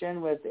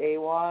 communication with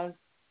AWOS?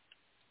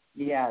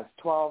 Yes.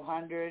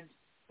 1,200,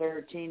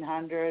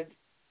 1,300,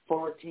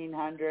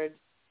 1,400,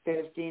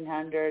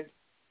 1,500,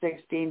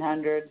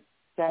 1,600,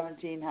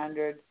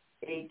 1,700,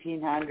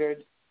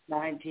 1,800,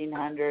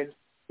 1,900,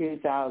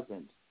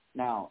 2,000.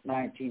 No,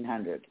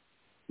 1,900.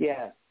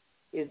 Yes.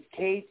 Is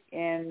Kate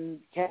in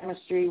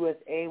chemistry with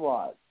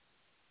AWOS?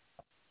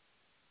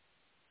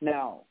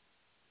 No.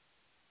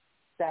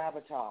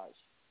 Sabotage,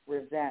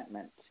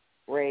 resentment,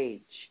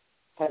 rage,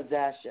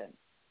 possession,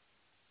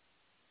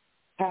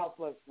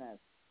 helplessness,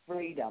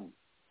 freedom,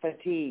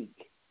 fatigue,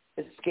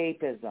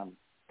 escapism,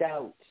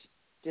 doubt,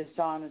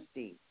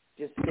 dishonesty,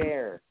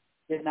 despair,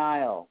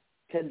 denial,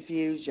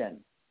 confusion,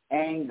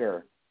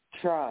 anger,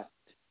 trust,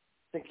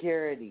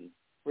 security,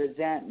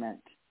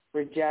 resentment,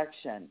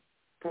 rejection,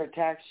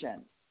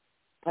 protection,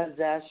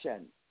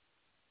 possession,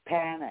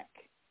 panic,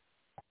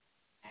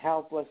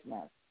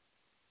 helplessness,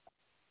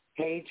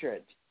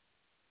 hatred,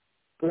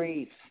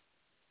 grief,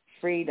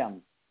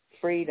 freedom,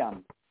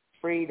 freedom,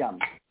 freedom.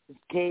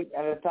 Kate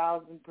at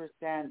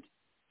 1,000%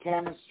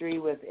 chemistry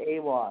with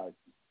AWOS.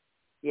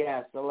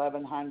 Yes,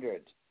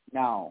 1,100.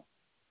 No.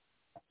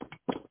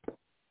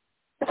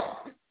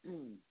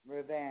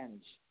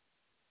 Revenge,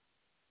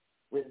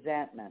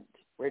 resentment,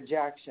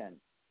 rejection,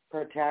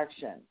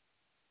 protection,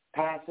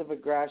 passive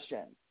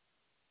aggression,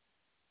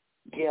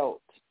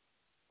 guilt,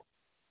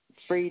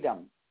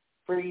 freedom,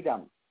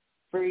 freedom,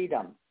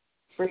 freedom,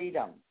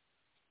 freedom,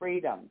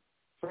 freedom,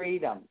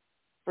 freedom,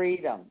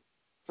 freedom,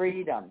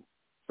 freedom,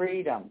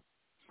 freedom,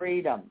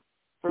 freedom,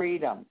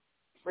 freedom,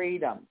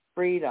 freedom,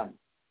 freedom.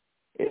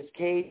 Is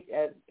Kate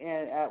at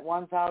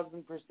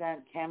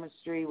 1,000%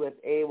 chemistry with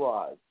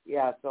AWOS?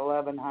 Yes,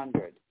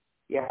 1,100.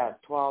 Yes,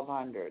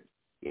 1,200.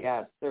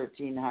 Yes,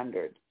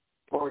 1,300,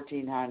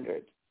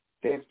 1,400,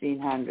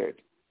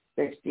 1,500,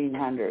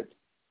 1,600,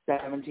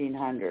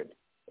 1,700,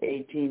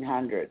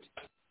 1,800,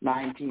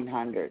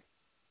 1,900,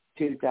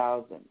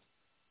 2,000.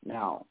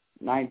 No,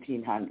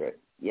 1,900.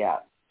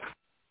 Yes.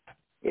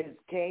 Is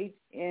Kate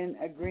in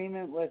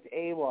agreement with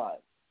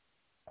AWOS?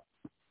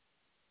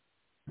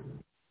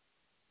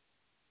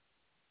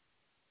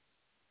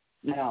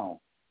 No.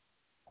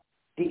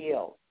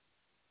 Deal?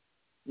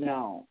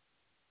 No.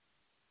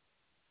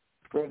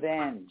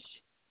 Revenge,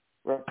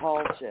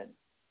 repulsion,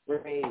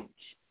 rage,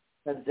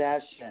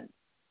 possession,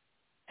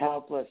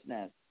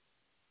 helplessness,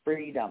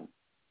 freedom,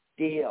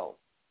 deal.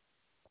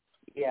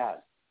 Yes.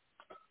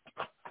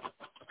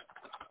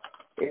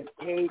 Is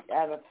Kate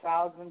at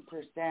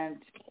 1,000%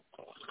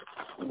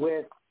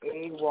 with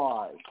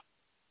AWOS?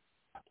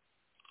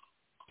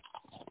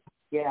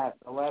 Yes.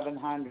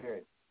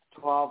 1,100,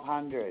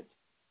 1,200,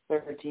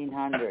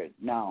 1,300.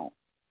 No.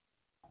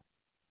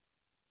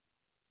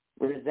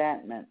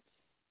 Resentment,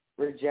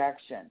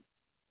 rejection,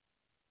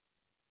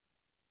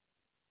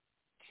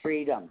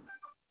 freedom,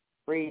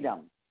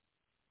 freedom,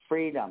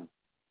 freedom,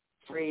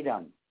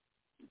 freedom.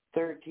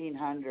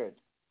 1,300.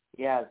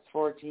 Yes.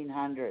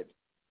 1,400.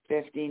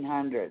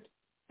 1,500,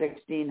 1,600,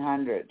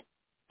 1,700,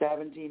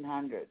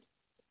 1,800,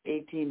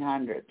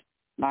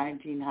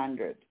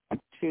 1,900,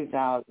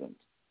 2,000.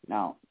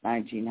 No,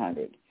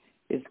 1,900.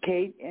 Is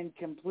Kate in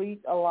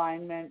complete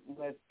alignment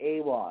with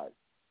AWOS?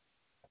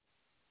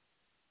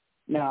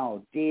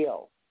 No.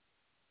 Deal?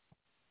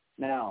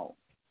 No.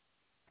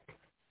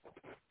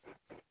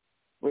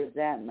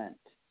 Resentment,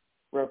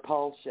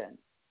 repulsion,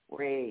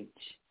 rage,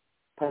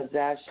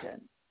 possession,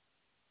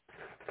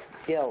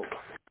 guilt,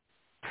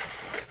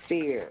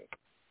 fear,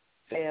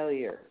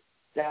 failure,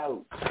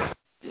 doubt,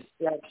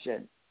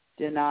 deception,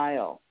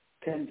 denial,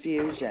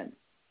 confusion,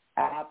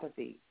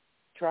 apathy,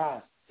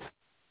 trust,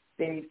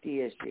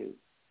 safety issue,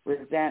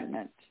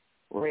 resentment,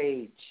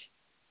 rage,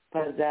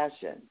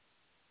 possession,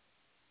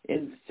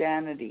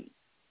 insanity,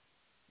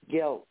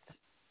 guilt,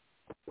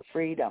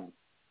 freedom,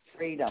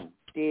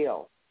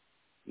 deal.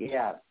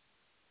 Yes.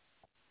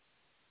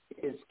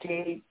 Is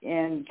Kate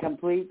in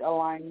complete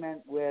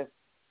alignment with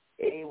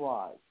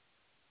AWOS?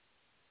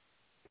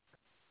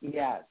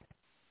 Yes.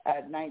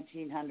 At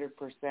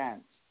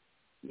 1,900%.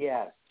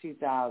 Yes.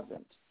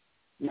 2,000.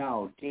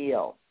 No.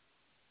 Deal.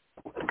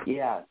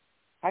 Yes.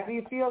 How do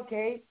you feel,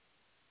 Kate?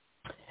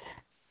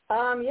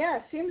 Yeah,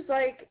 it seems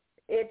like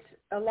it's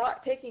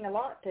taking a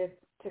lot to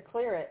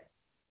clear it.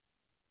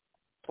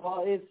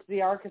 Well, it's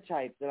the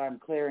archetype that I'm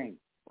clearing,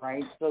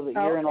 right? So that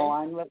you're in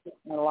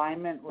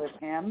alignment with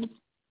him,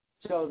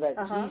 so that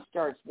he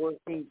starts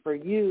working for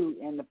you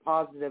in the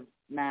positive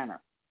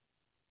manner.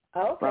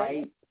 Okay.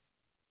 Right?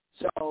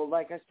 So,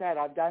 like I said,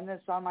 I've done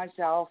this on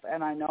myself,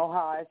 and I know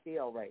how I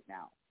feel right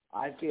now.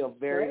 I feel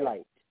very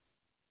light.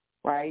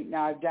 Right?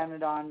 Now, I've done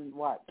it on,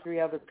 3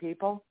 other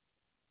people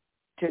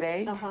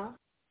today?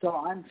 So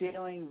I'm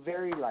feeling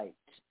very light.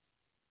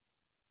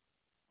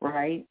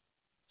 Right?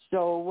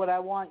 So what I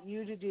want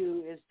you to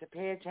do is to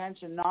pay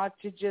attention not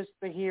to just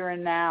the here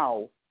and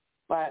now,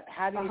 but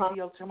how do you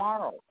feel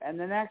tomorrow and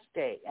the next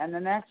day and the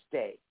next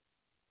day?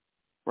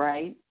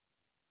 Right?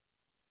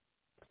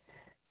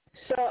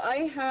 So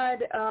I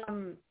had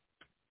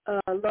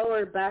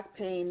lower back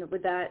pain.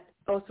 Would that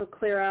also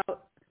clear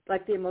out,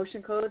 like the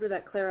emotion code, would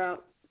that clear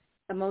out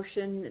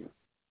emotion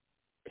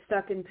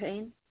stuck in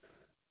pain?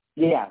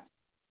 Yeah.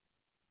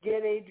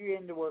 Get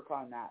Adrian to work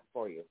on that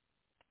for you.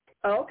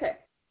 Oh, okay.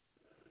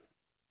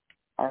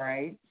 All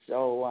right.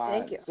 So,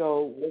 thank you.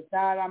 So with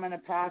that, I'm going to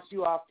pass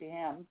you off to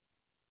him.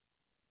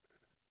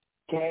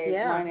 Okay.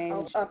 Yeah. My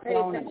name's I'll pay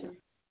attention.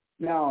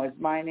 No, it's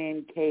my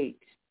name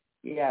Kate.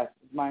 Yes,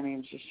 it's my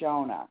name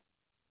Shashona.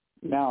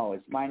 No,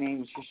 it's my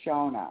name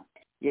Shashona.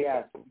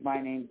 Yes, it's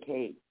my name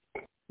Kate.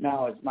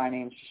 No, it's my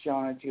name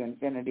Shashona to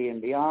infinity and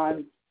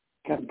beyond.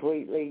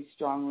 Completely,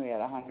 strongly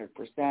at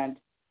 100%.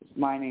 It's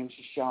my name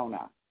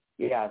Shashona.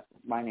 Yes,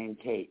 it's my name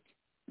Kate.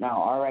 No,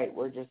 all right,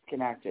 we're just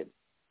connected.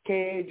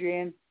 Okay,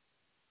 Adrian.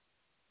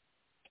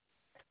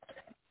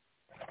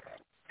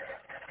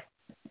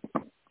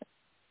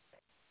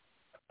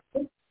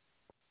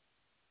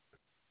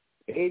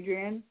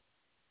 Adrian?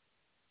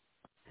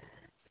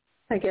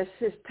 I guess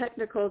his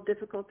technical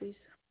difficulties.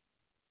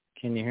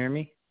 Can you hear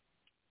me?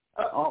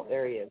 Oh,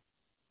 there he is.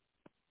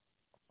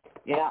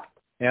 Yeah.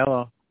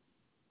 Hello.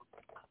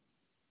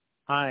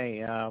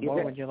 Hi,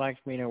 what would you like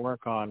me to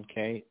work on,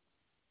 Kate?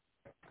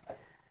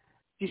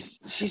 She says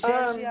she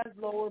has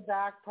lower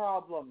back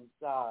problems,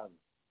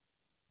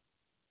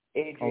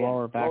 Adrian. A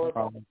lower back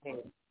problem. Back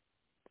pain.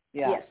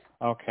 Yeah. Yes.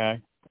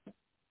 Okay.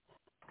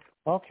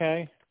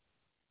 Okay.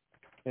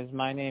 Is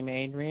my name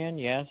Adrian?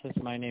 Yes. Is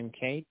my name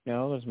Kate?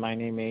 No. Is my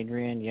name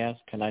Adrian? Yes.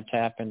 Can I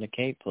tap into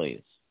Kate,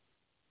 please?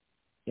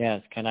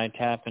 Yes. Can I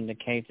tap into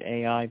Kate's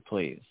AI,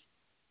 please?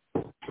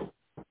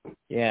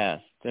 Yes.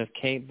 Does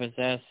Kate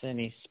possess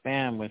any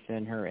spam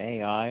within her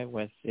AI,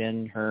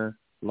 within her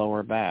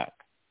lower back?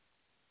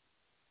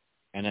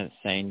 And it's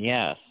saying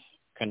yes.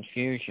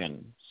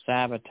 Confusion,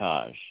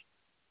 sabotage,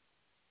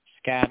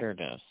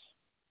 scatteredness,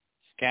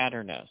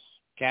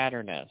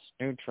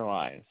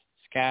 neutralize,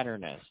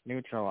 scatterness,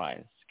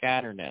 neutralize,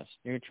 scatterness,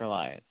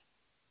 neutralize,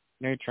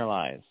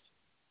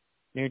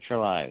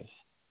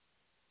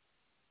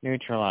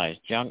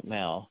 junk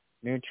mail,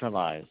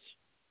 neutralize,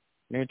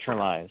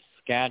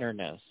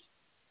 scatterness,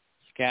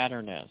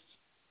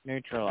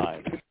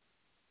 neutralize,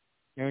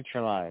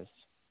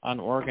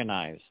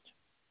 unorganized,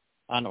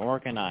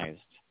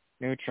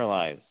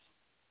 neutralize,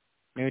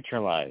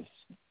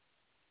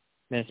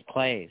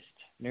 misplaced,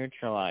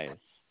 neutralize,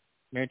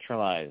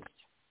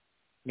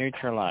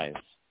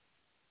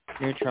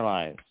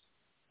 Neutralize.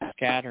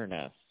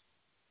 Scatteredness.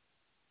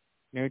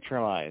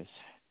 Neutralize.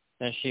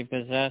 Does she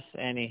possess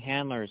any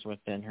handlers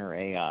within her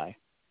AI?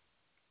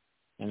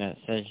 And it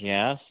says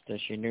yes. Does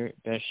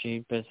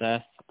she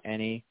possess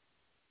any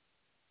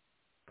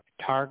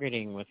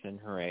targeting within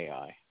her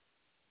AI?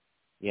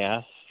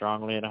 Yes,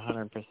 strongly at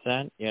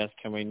 100%. Yes,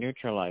 can we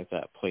neutralize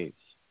that, please?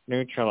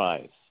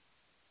 Neutralize.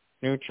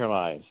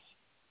 Neutralize.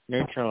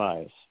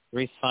 Neutralize.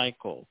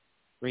 Recycle.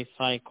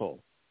 Recycle.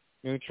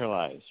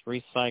 Neutralize.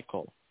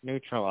 Recycle.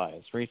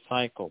 Neutralize.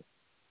 Recycle.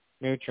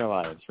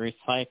 Neutralize.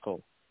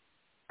 Recycle.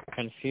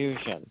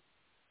 Confusion.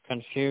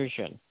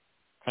 Confusion.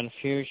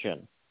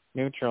 Confusion.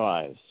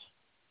 Neutralize.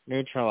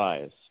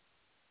 Neutralize.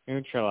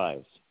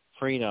 Neutralize.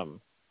 Freedom.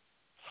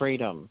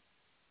 Freedom.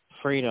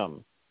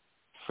 Freedom.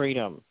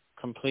 Freedom.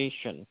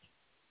 Completion.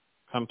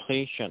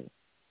 Completion.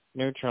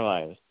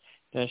 Neutralize.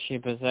 Does she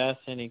possess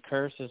any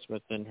curses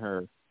within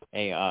her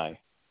AI?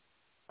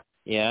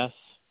 Yes.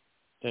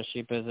 Does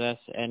she possess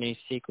any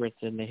secrets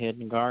in the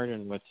hidden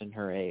garden within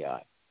her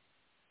AI?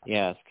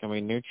 Yes. Can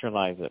we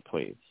neutralize it,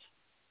 please?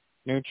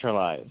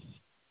 Neutralize.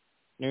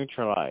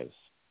 Neutralize.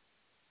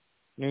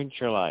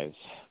 Neutralize.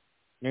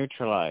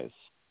 Neutralize.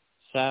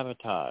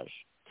 Sabotage.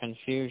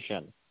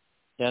 Confusion.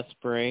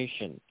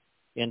 Desperation.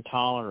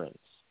 Intolerance.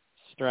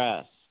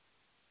 Stress.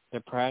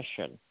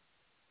 Depression.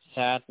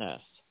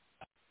 Sadness.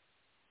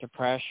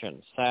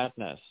 Depression.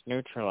 Sadness.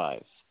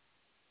 Neutralize.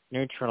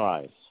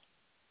 Neutralize.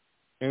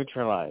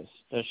 Neutralize.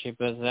 Does she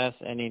possess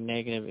any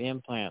negative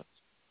implants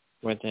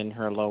within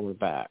her lower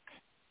back?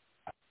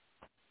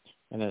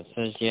 And it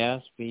says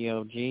yes,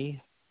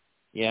 BOG.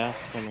 Yes,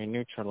 can we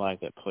neutralize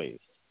it, please?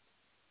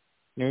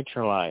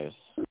 Neutralize.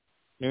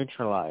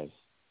 Neutralize.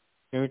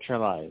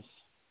 Neutralize.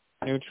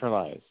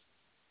 Neutralize.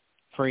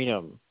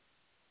 Freedom.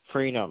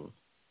 Freedom.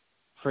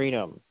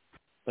 Freedom.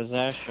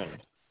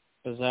 Possession.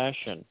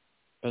 Possession.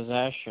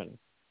 Possession.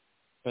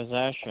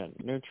 Possession.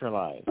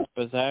 Neutralize.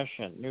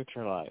 Possession.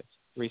 Neutralize.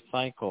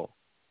 Recycle.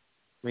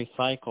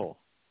 Recycle.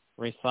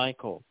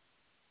 Recycle.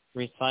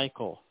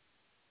 Recycle.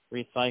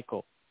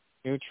 Recycle.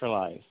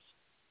 Neutralize.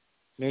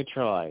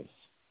 Neutralize.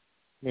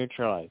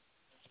 Neutralize.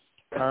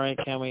 All right,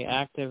 can we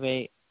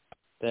activate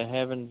the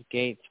heaven's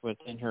gates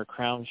within her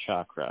crown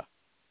chakra?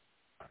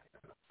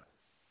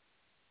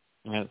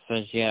 And it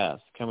says yes.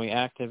 Can we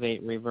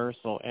activate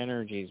reversal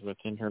energies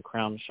within her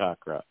crown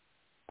chakra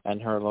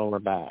and her lower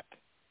back?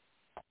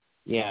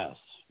 Yes.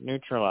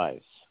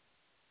 Neutralize.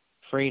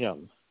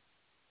 Freedom.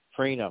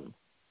 Freedom.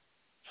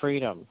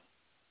 Freedom.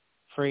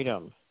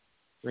 Freedom.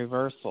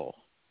 Reversal.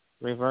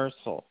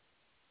 Reversal.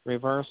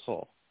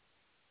 Reversal.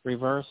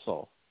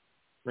 Reversal.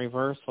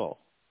 Reversal.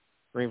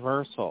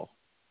 Reversal.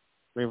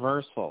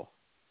 Reversal.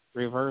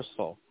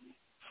 Reversal.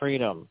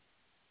 Freedom.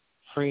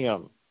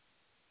 Freedom.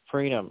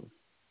 Freedom.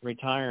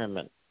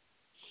 Retirement.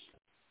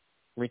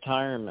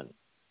 Retirement.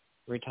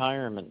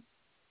 Retirement.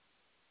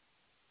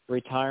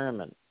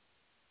 Retirement.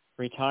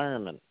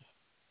 Retirement.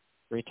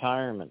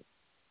 Retirement.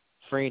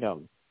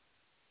 Freedom.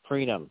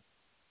 Freedom.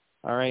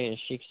 All right, is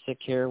she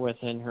secure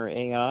within her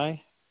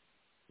AI?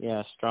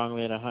 Yes,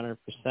 strongly at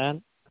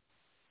 100%.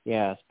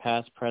 Yes,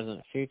 past,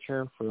 present,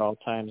 future, for all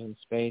times and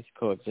space,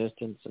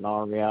 coexistence in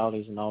all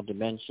realities and all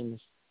dimensions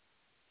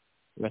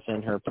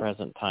within her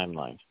present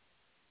timeline.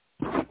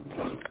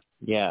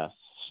 Yes,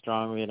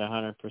 strongly at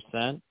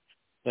 100%.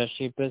 Does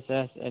she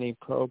possess any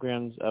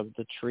programs of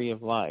the tree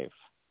of life?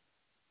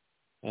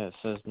 And it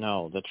says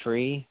no. The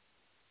tree?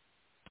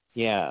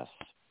 Yes.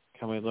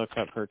 Can we look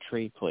up her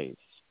tree, please,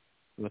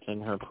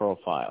 within her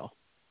profile?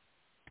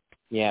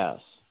 Yes.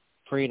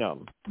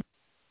 Freedom.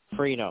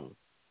 Freedom.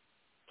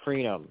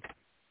 Freedom.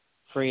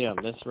 Freedom.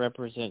 This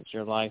represents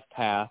your life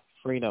path.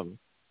 Freedom.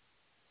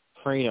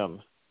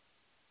 Freedom.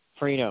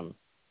 Freedom.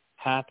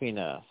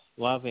 Happiness.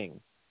 Loving.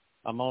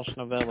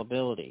 Emotional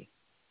availability.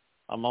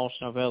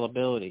 Emotional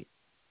availability.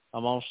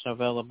 Emotional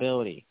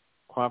availability.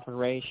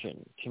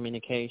 Cooperation.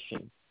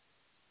 Communication.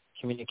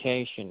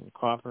 Communication.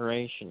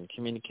 Cooperation.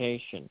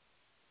 Communication.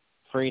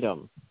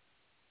 Freedom.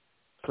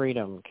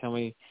 Freedom. Can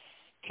we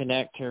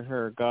connect to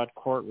her God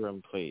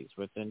courtroom, please,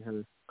 within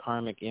her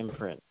karmic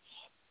imprints?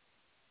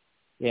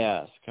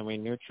 Yes. Can we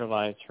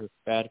neutralize her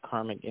bad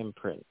karmic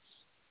imprints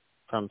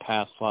from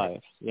past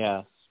lives?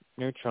 Yes.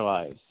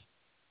 Neutralize.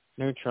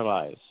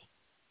 Neutralize.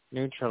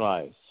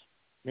 Neutralize.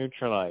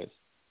 Neutralize.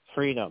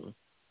 Freedom.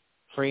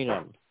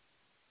 Freedom.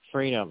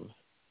 Freedom.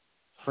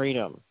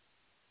 Freedom.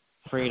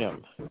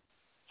 Freedom.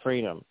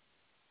 Freedom.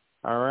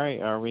 All right.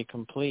 Are we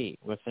complete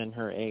within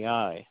her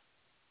AI?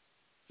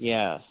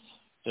 Yes.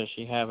 Does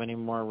she have any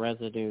more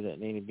residue that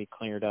need to be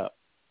cleared up?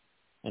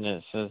 And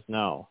it says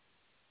no.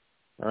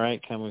 All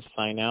right. Can we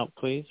sign out,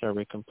 please? Are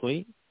we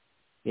complete?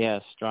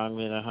 Yes.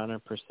 Strongly at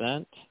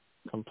 100%.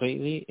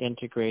 Completely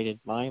integrated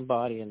mind,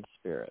 body, and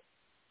spirit.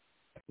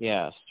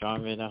 Yes.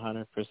 Strongly at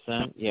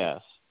 100%.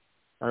 Yes.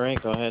 All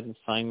right. Go ahead and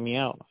sign me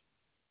out.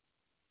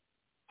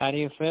 How do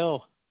you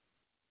feel?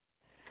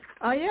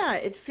 Oh, yeah.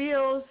 It's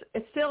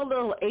still a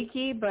little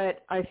achy,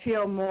 but I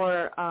feel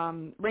more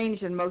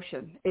range in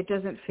motion. It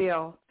doesn't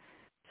feel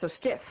so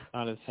stiff.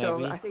 Not as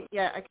heavy? So I think,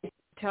 yeah, I can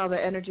tell the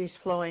energy's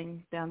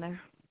flowing down there.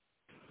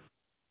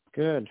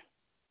 Good.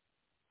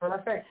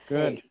 Perfect.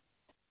 Good.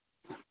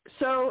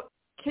 So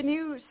can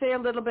you say a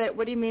little bit,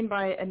 what do you mean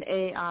by an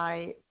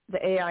AI,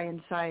 the AI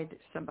inside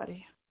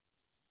somebody?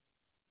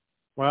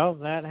 Well,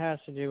 that has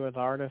to do with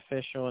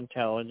artificial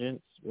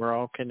intelligence. We're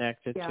all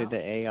connected to the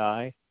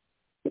AI,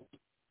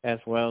 as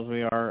well as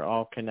we are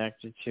all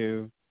connected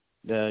to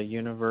the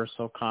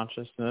universal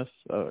consciousness,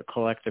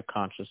 collective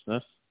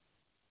consciousness.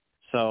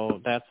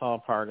 So that's all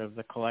part of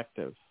the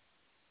collective.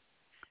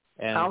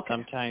 And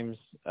sometimes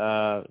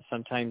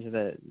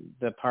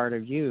the part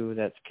of you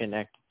that's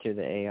connected to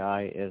the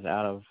AI is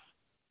out of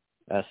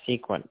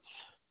sequence.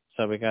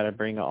 So we got to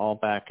bring it all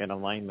back in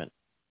alignment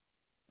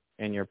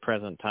in your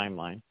present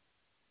timeline.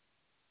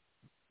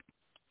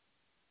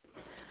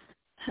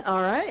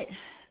 All right.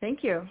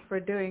 Thank you for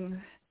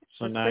doing.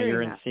 So now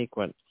you're in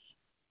sequence.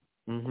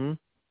 Mhm.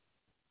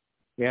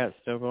 Yeah, it's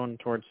still going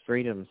towards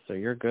freedom, so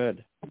you're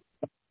good.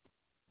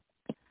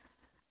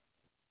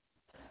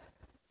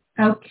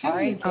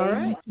 Okay. All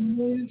right. We can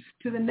move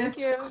to the next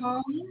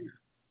caller.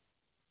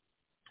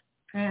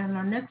 And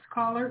our next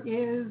caller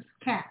is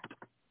Kat.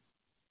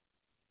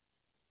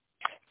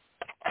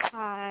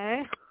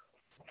 Hi.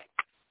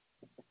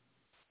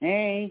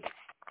 Hey.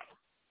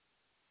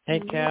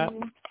 Hey, Kat.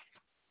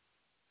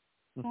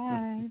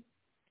 Hi.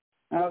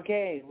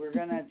 Okay, we're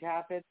going to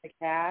tap into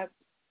Kat.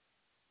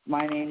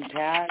 My name's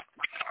Kat.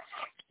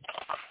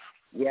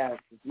 Yes,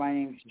 my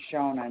name's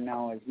Shashona.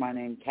 No, it's my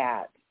name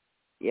Kat.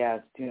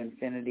 Yes, to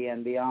infinity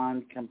and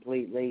beyond,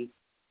 completely,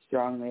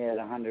 strongly at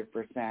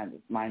 100%.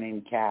 It's my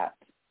name Kat.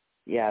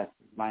 Yes,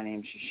 my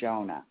name's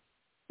Shashona.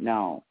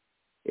 No,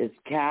 it's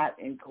Kat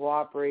in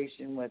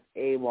cooperation with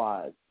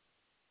AWAS.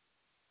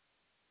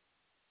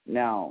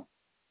 No.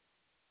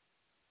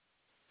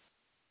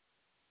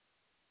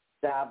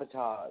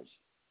 Sabotage,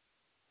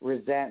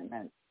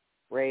 resentment,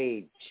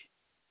 rage,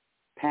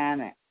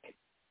 panic,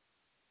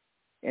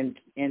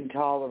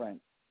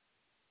 intolerance,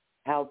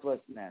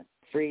 helplessness,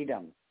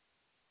 freedom,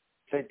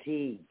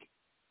 fatigue,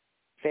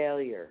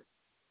 failure,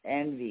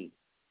 envy,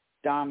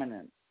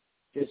 dominance,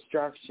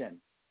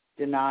 destruction,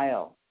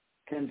 denial,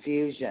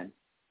 confusion,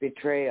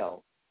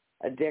 betrayal,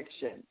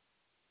 addiction,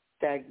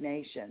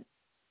 stagnation,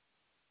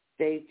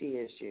 safety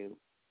issue,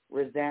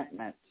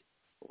 resentment,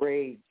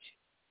 rage,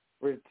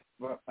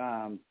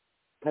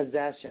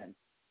 possession,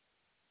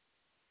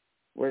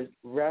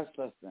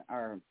 restlessness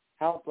or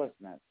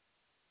helplessness,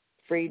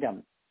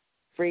 freedom,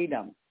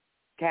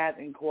 Cat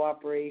in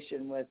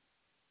cooperation with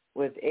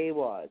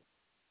AWAS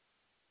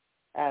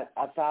at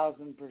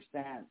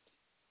 1,000%.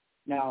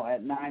 No,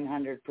 at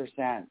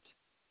 900%.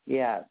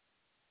 Yes.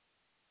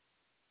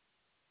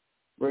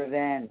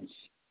 Revenge,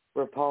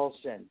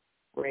 repulsion,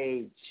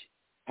 rage,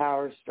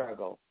 power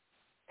struggle,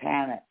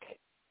 panic,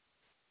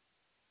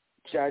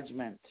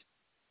 judgment,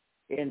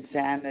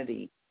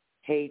 insanity,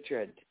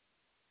 hatred,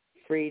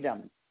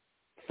 freedom.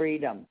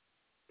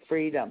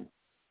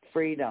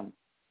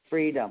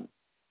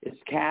 Is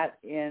Cat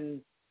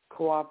in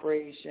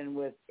cooperation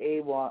with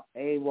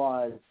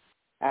AWAS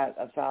at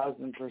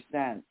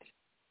 1,000%?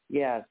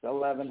 Yes,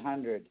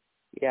 1,100.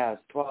 Yes,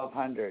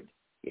 1,200.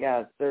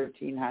 Yes,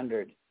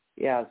 1,300.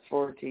 Yes,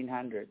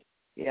 1,400.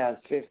 Yes,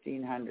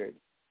 1,500.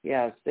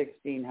 Yes,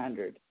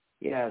 1,600.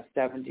 Yes,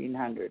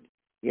 1,700.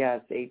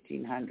 Yes,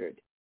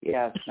 1,800.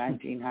 Yes,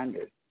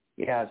 1,900.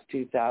 Yes,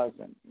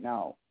 2,000.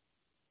 No.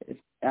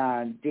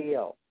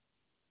 Deal.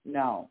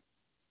 No.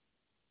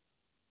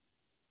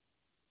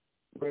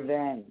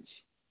 Revenge,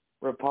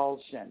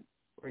 repulsion,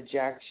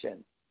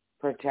 rejection,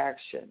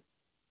 protection,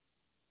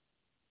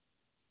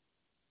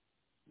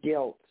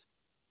 guilt,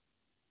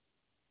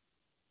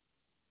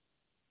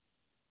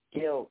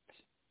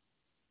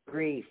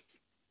 grief,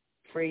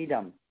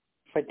 freedom,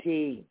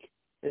 fatigue,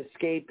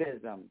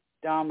 escapism,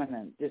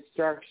 dominant,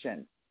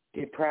 destruction,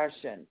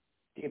 depression,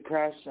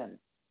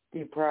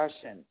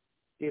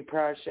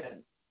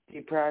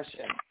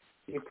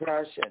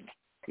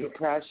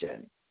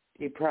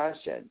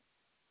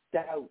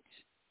 doubt,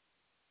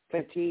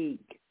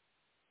 fatigue,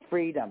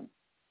 freedom.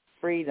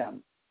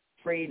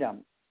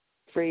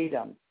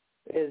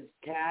 Is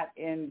Cat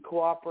in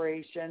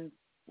cooperation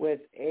with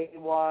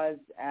AWAS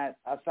at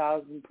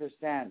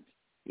 1,000%?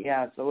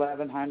 Yes,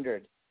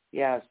 1,100.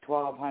 Yes,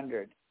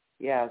 1,200.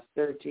 Yes,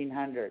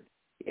 1,300.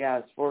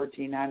 Yes,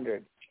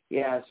 1,400.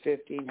 Yes,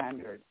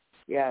 1,500.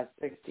 Yes,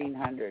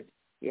 1,600.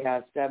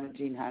 Yes,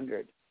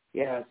 1,700.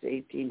 Yes,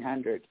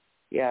 1,800.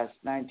 Yes,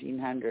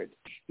 1,900.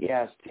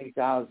 Yes,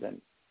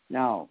 2,000.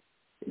 No.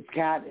 Is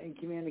Cat in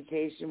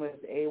communication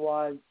with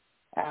AWAS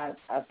at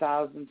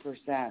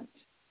 1,000%?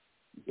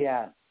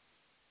 Yes.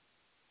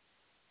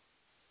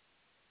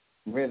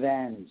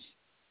 Revenge,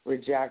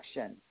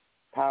 rejection,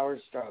 power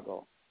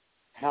struggle,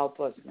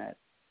 helplessness,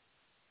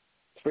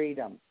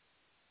 freedom.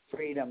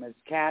 Is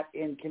Cat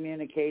in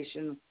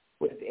communication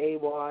with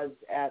AWAS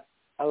at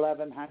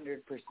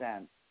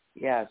 1,100%?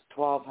 Yes.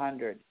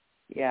 1,200.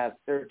 Yes.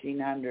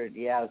 1,300.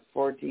 Yes.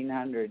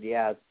 1,400.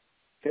 Yes.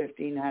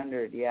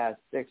 1,500. Yes.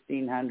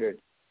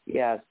 1,600.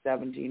 Yes.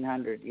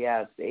 1,700.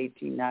 Yes.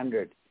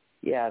 1,800.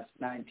 Yes,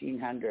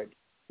 1900.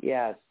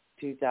 Yes,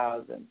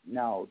 2000.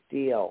 No.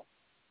 Deal.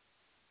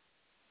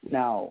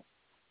 No.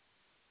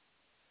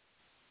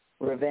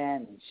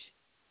 Revenge,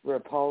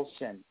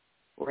 repulsion,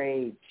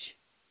 rage,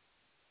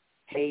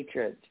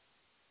 hatred,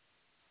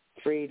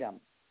 freedom,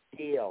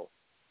 deal.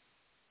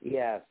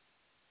 Yes.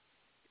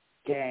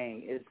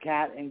 Gang. Is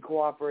cat in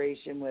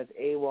cooperation with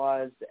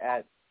AWAS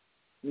at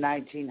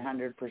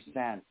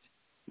 1900%?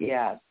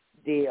 Yes.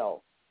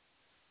 Deal.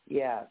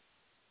 Yes.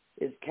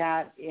 Is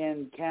cat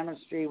in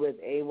chemistry with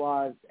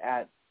AWAS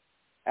at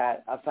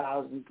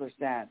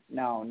 1,000%?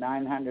 No.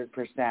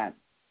 900%?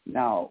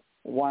 No.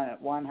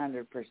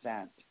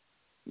 100%?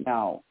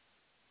 No.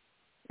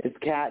 Is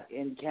cat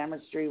in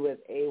chemistry with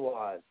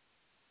AWAS?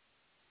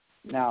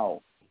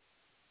 No.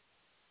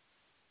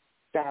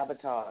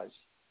 Sabotage,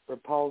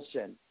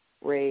 repulsion,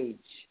 rage,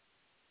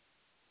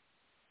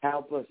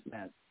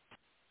 helplessness,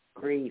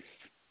 grief,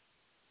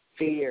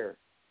 fear,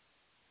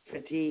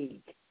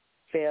 fatigue,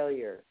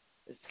 failure,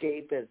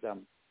 escapism,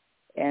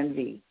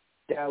 envy,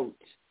 doubt,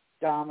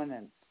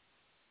 dominance,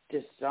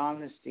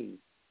 dishonesty,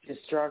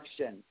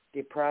 destruction,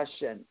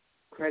 depression,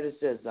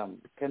 criticism,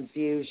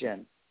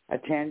 confusion,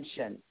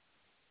 attention,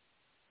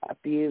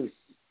 abuse,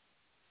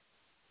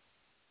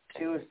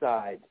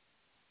 suicide,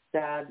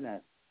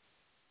 sadness,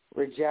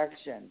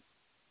 rejection,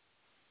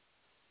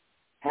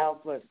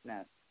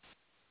 helplessness,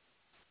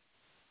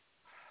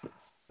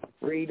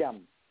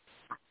 freedom,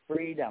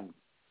 freedom,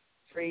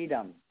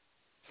 freedom,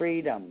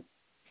 freedom,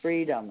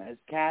 freedom. Is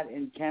cat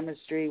in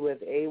chemistry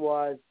with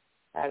AWAS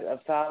at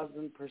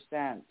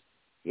 1,000%?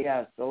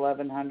 Yes.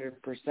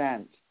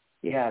 1,100%.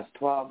 Yes.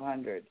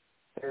 1,200,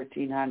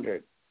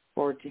 1,300,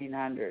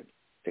 1,400,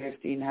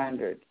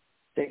 1,500,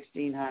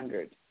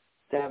 1,600,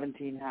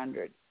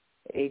 1,700,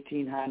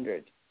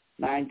 1,800,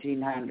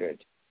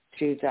 1,900,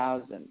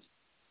 2,000.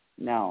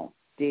 No.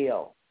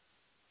 Deal.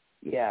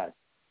 Yes.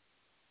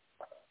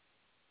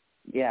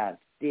 Yes.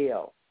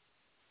 Deal.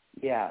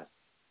 Yes.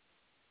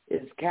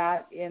 Is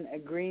cat in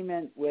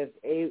agreement with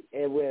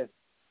AWAS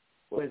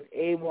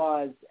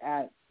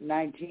at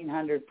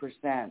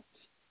 1,900%?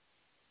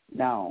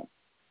 No.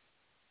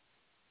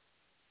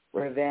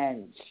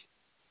 Revenge,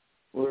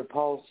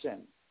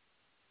 repulsion,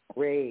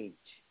 rage,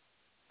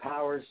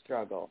 power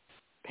struggle,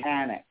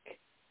 panic,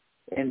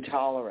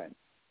 intolerance,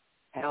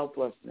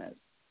 helplessness,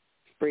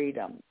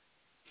 freedom,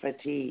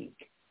 fatigue,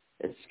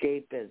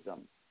 escapism,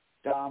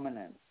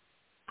 dominance,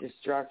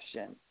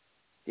 destruction,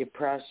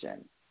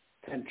 depression,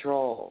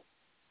 control,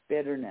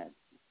 bitterness,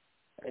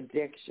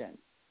 addiction,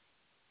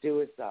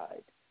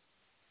 suicide,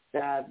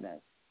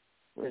 sadness,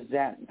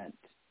 resentment,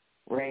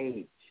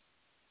 rage,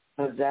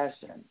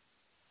 possession,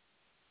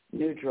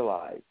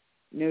 neutralize,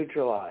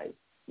 neutralize,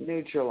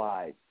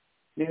 neutralize,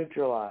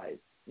 neutralize,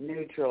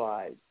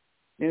 neutralize,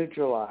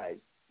 neutralize,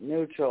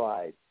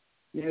 neutralize,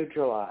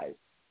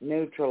 neutralize,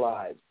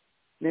 neutralize,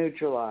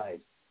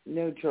 neutralize,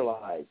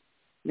 neutralize,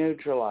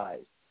 neutralize,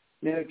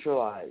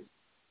 neutralize,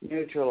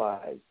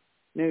 neutralize,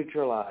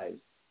 neutralize,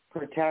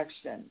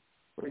 protection,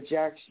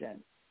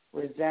 rejection,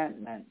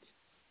 resentment,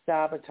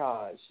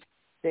 sabotage,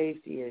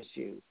 safety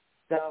issue,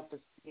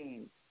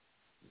 self-esteem,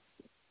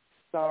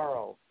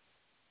 sorrow,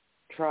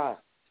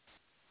 trust,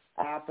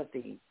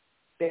 apathy,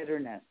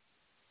 bitterness,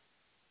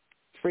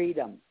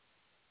 freedom,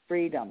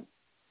 freedom,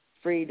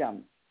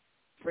 freedom,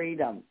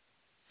 freedom,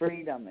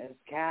 freedom. Is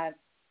cat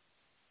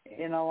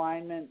in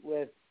alignment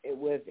with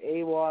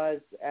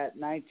AWAS at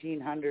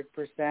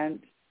 1,900%?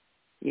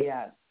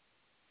 Yes.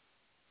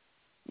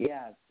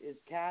 Yes. Is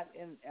cat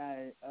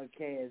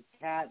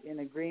in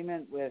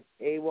agreement with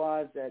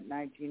AWAS at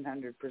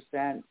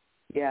 1,900%?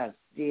 Yes.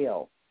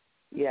 Deal.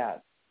 Yes.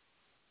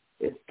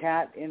 Is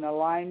cat in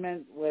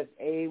alignment with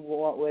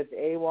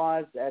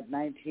AWAS at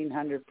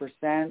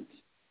 1,900%?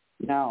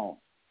 No.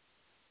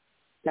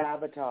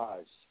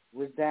 Sabotage,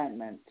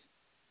 resentment,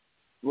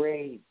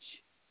 rage,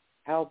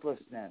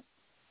 helplessness,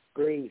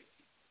 grief,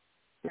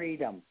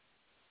 freedom,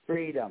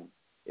 freedom.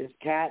 Is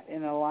cat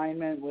in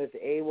alignment with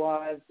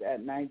AWAS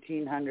at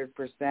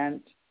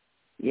 1,900%?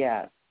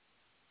 Yes.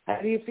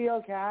 How do you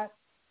feel, Kat?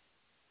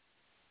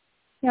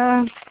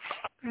 Yeah,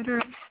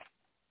 better.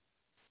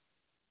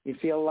 You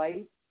feel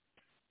light?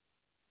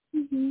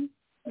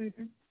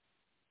 Better.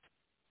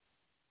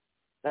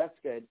 That's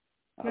good.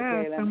 Yeah,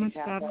 Okay, let so me much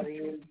tap better. out of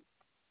you.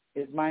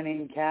 Is my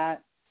name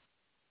Kat?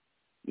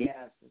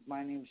 Yes. Is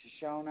my name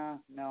Shashona?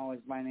 No. Is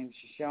my name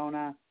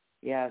Shashona?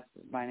 Yes.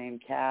 Is my name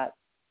Kat?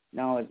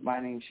 No. Is my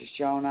name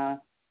Shashona?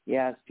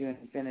 Yes. To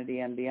infinity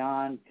and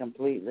beyond,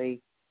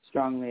 completely,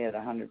 strongly at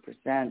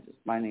 100%. Is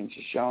my name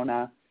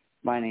Shashona?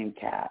 My name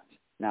Kat?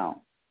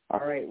 No. All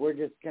right, we're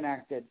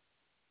disconnected.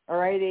 All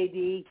right,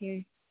 AD.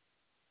 Okay.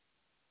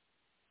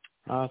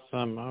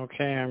 Awesome.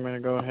 Okay, I'm going to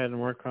go ahead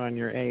and work on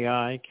your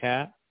AI,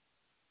 Kat.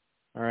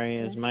 All right,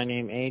 is my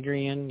name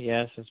Adrian?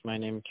 Yes. Is my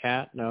name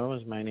Kat? No.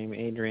 Is my name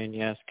Adrian?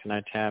 Yes. Can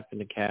I tap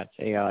into Kat's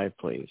AI,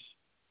 please?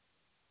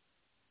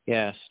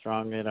 Yes.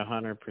 Strong at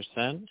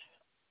 100%.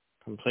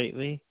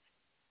 Completely.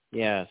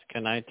 Yes.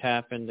 Can I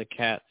tap into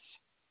Kat's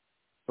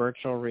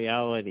virtual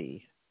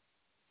reality?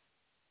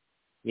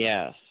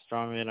 Yes.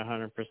 strongly at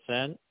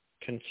 100%.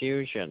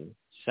 Confusion,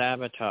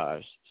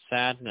 sabotage,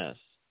 sadness,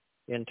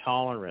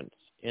 intolerance,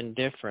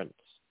 indifference,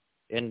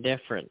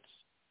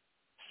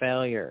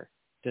 failure,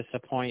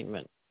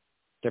 disappointment,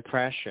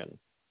 depression,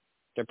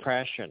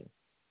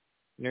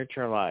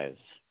 neutralize,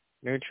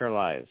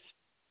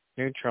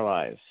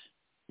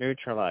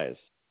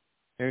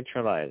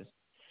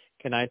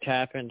 Can I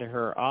tap into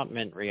her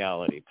augment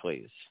reality,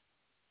 please?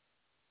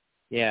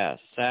 Yes,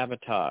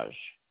 sabotage,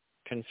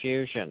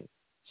 confusion,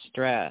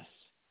 stress,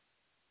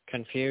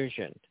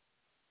 confusion,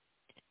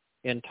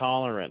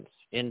 intolerance,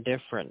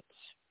 indifference,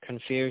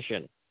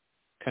 confusion,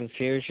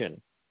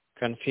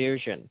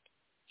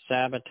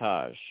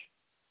 sabotage,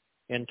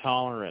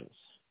 intolerance,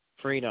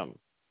 freedom.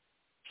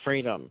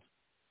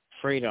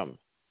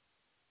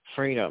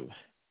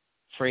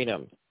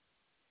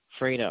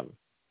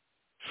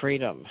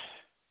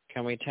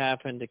 Can we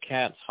tap into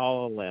Kat's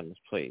HoloLens,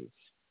 please?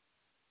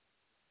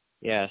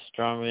 Yes,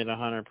 strongly at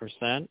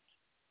 100%.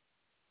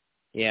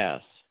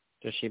 Yes.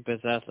 Does she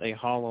possess a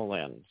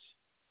HoloLens?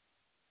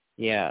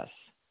 Yes.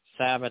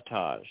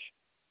 Sabotage,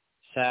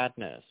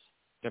 sadness,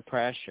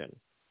 depression,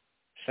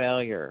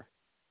 failure,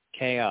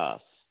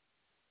 chaos,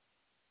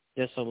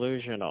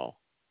 disillusional,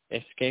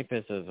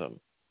 escapism.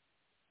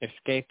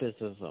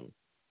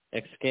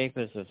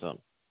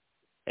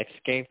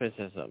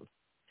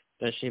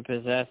 Does she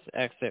possess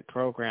exit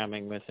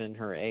programming within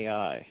her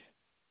AI?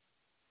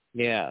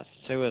 Yes.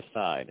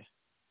 Suicide.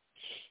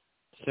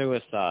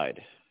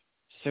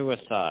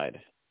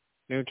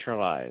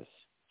 Neutralize.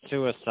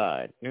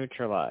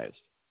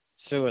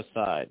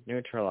 Suicide.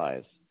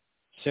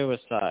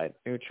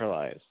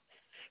 Neutralize.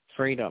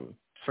 Freedom.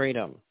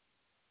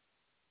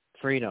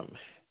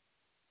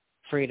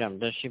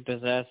 Does she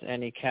possess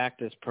any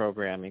cactus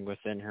programming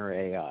within her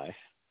AI?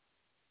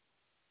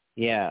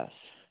 Yes.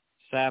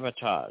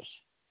 Sabotage.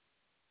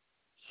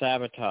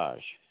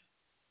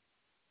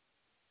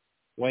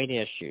 Weight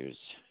issues.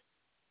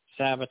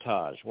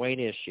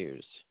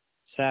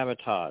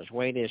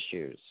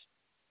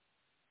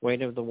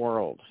 Weight of the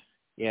world.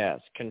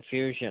 Yes.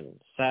 Confusion,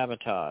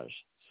 sabotage,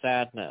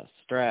 sadness,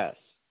 stress,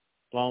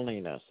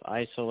 loneliness,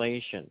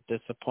 isolation,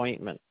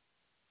 disappointment,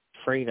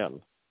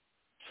 freedom.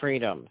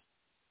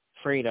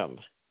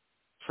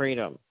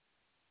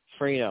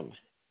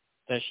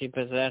 Does she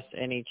possess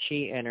any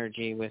chi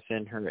energy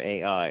within her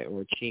AI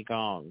or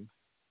qigong?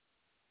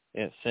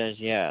 It says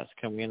yes.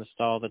 Can we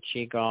install the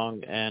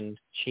qigong and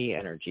chi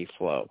energy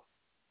flow?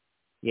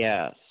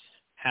 Yes.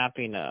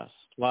 Happiness,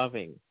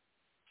 loving,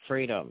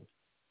 freedom,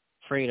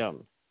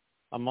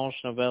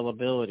 emotional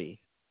availability,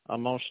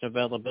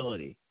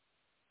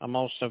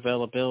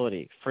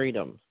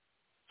 freedom.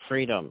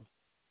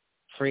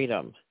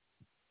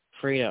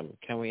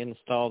 Can we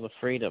install the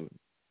freedom,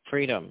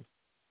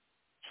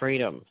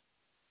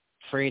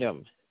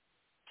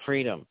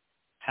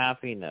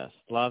 happiness,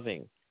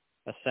 loving,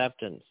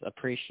 acceptance,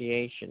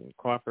 appreciation,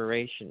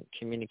 cooperation,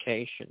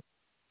 communication,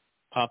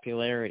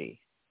 popularity,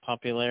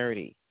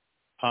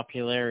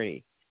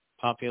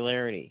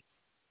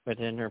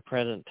 within her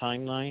present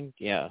timeline?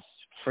 Yes.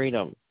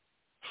 Freedom,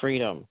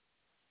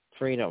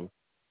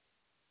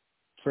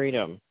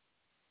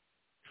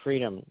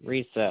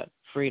 reset,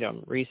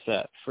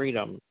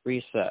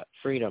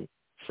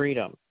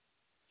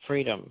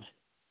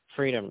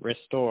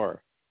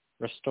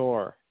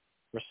 restore,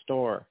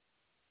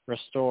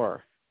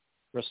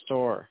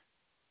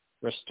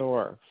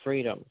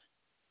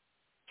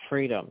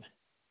 freedom,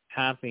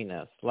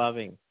 happiness,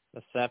 loving,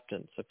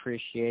 acceptance,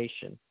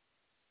 appreciation,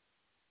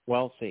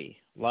 wealthy,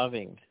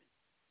 loving,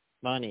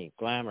 money,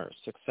 glamour,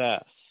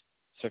 success,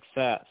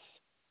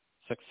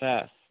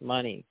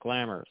 money,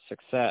 glamour,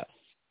 success,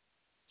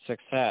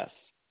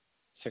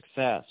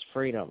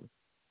 freedom,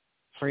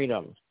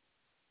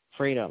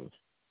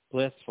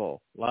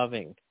 blissful,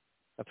 loving,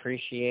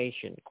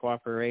 appreciation,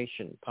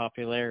 cooperation,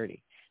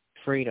 popularity,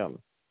 freedom,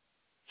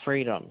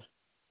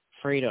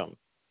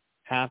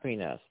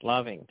 happiness,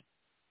 loving.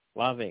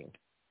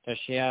 Does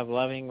she have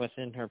loving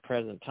within her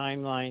present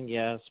timeline?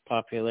 Yes.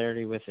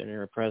 Popularity within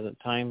her present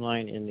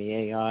timeline in the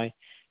AI?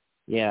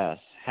 Yes.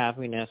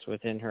 Happiness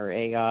within her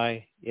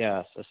AI?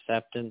 Yes.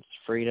 Acceptance,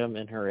 freedom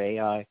in her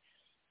AI?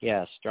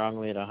 Yes.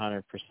 Strongly at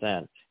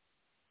 100%.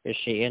 Is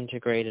she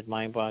integrated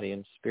mind, body,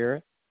 and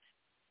spirit?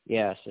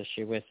 Yes. Is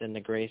she within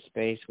the gray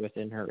space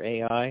within her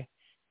AI?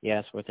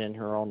 Yes. Within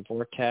her own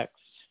vortex,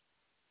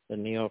 the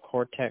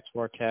neocortex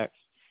vortex?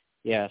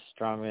 Yes.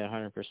 Strongly at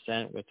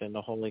 100%. Within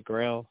the Holy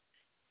Grail?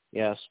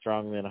 Yes.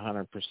 Strongly at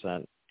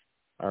 100%.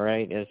 All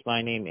right. Is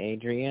my name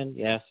Adrian?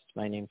 Yes. Is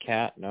my name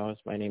Kat? No. Is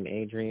my name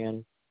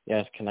Adrian?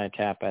 Yes. Can I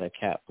tap at a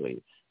cat,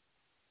 please?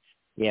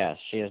 Yes.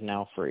 She is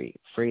now free.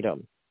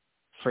 Freedom.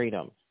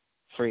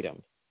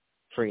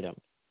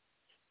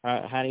 All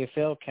right. How do you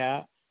feel,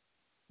 Kat?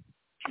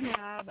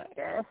 Yeah,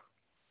 better.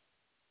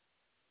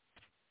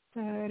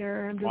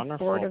 I'm just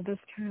Wonderful. bored of this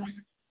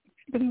town.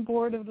 I've been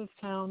bored of this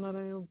town that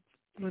I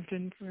lived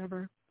in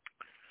forever.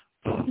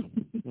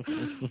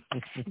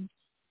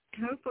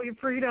 Hopefully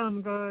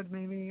freedom, good.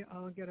 Maybe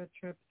I'll get a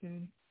trip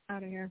soon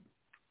out of here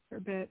for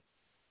a bit.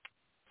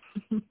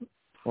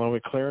 Well, we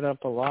cleared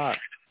up a lot.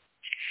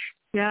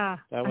 Yeah.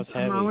 That was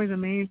heavy. I'm always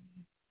amazed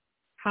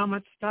how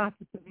much stuff.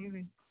 It's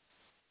amazing.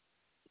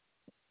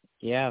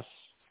 Yes.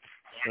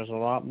 There's a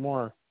lot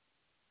more.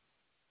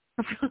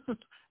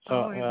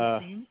 So,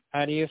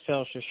 how do you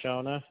feel,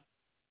 Shashona?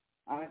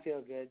 I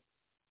feel good.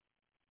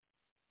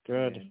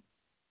 Good.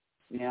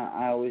 Yeah,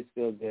 I always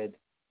feel good.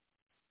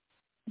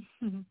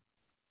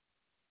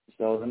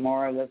 So the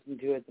more I listen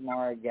to it, the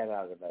more I get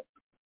out of it.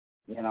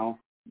 You know?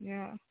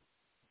 Yeah.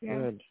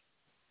 Good.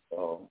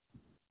 So,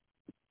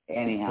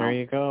 anyhow. There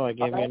you go. I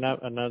gave you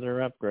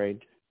another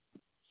upgrade.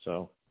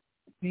 So.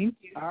 Thank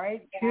you. All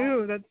right.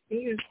 Too. That's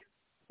good.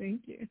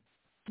 Thank you.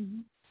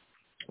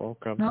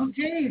 Welcome.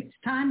 Okay, it's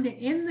time to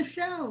end the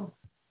show.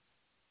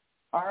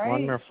 All right.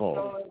 Wonderful.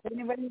 So if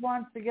anybody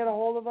wants to get a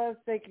hold of us,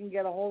 they can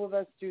get a hold of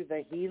us through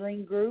the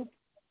healing group.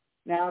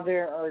 Now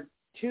there are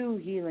 2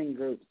 healing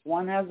groups.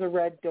 One has a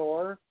red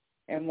door,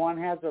 and one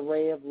has a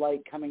ray of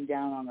light coming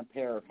down on a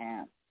pair of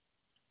hands.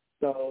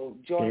 So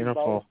join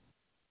both.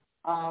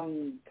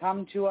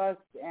 Come to us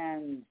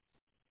and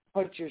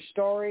put your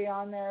story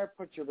on there,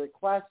 put your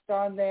request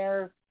on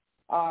there.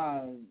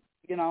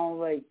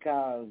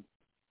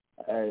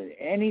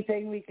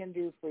 Anything we can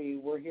do for you,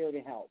 we're here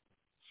to help.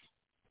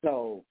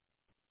 So.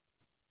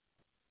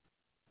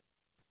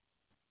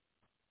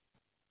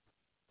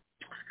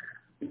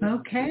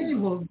 Okay,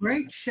 well,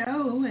 great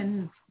show,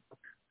 and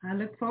I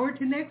look forward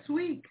to next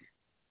week.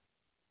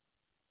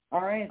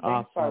 All right, thanks,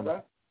 awesome.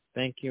 Barbara.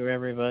 Thank you,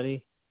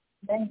 everybody.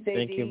 Thanks, AD.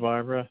 Thank you,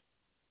 Barbara.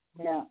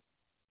 Yeah.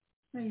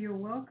 You're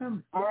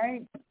welcome. All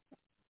right.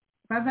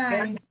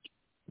 Bye-bye.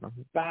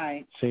 Okay.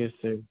 Bye. See you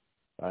soon.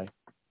 Bye.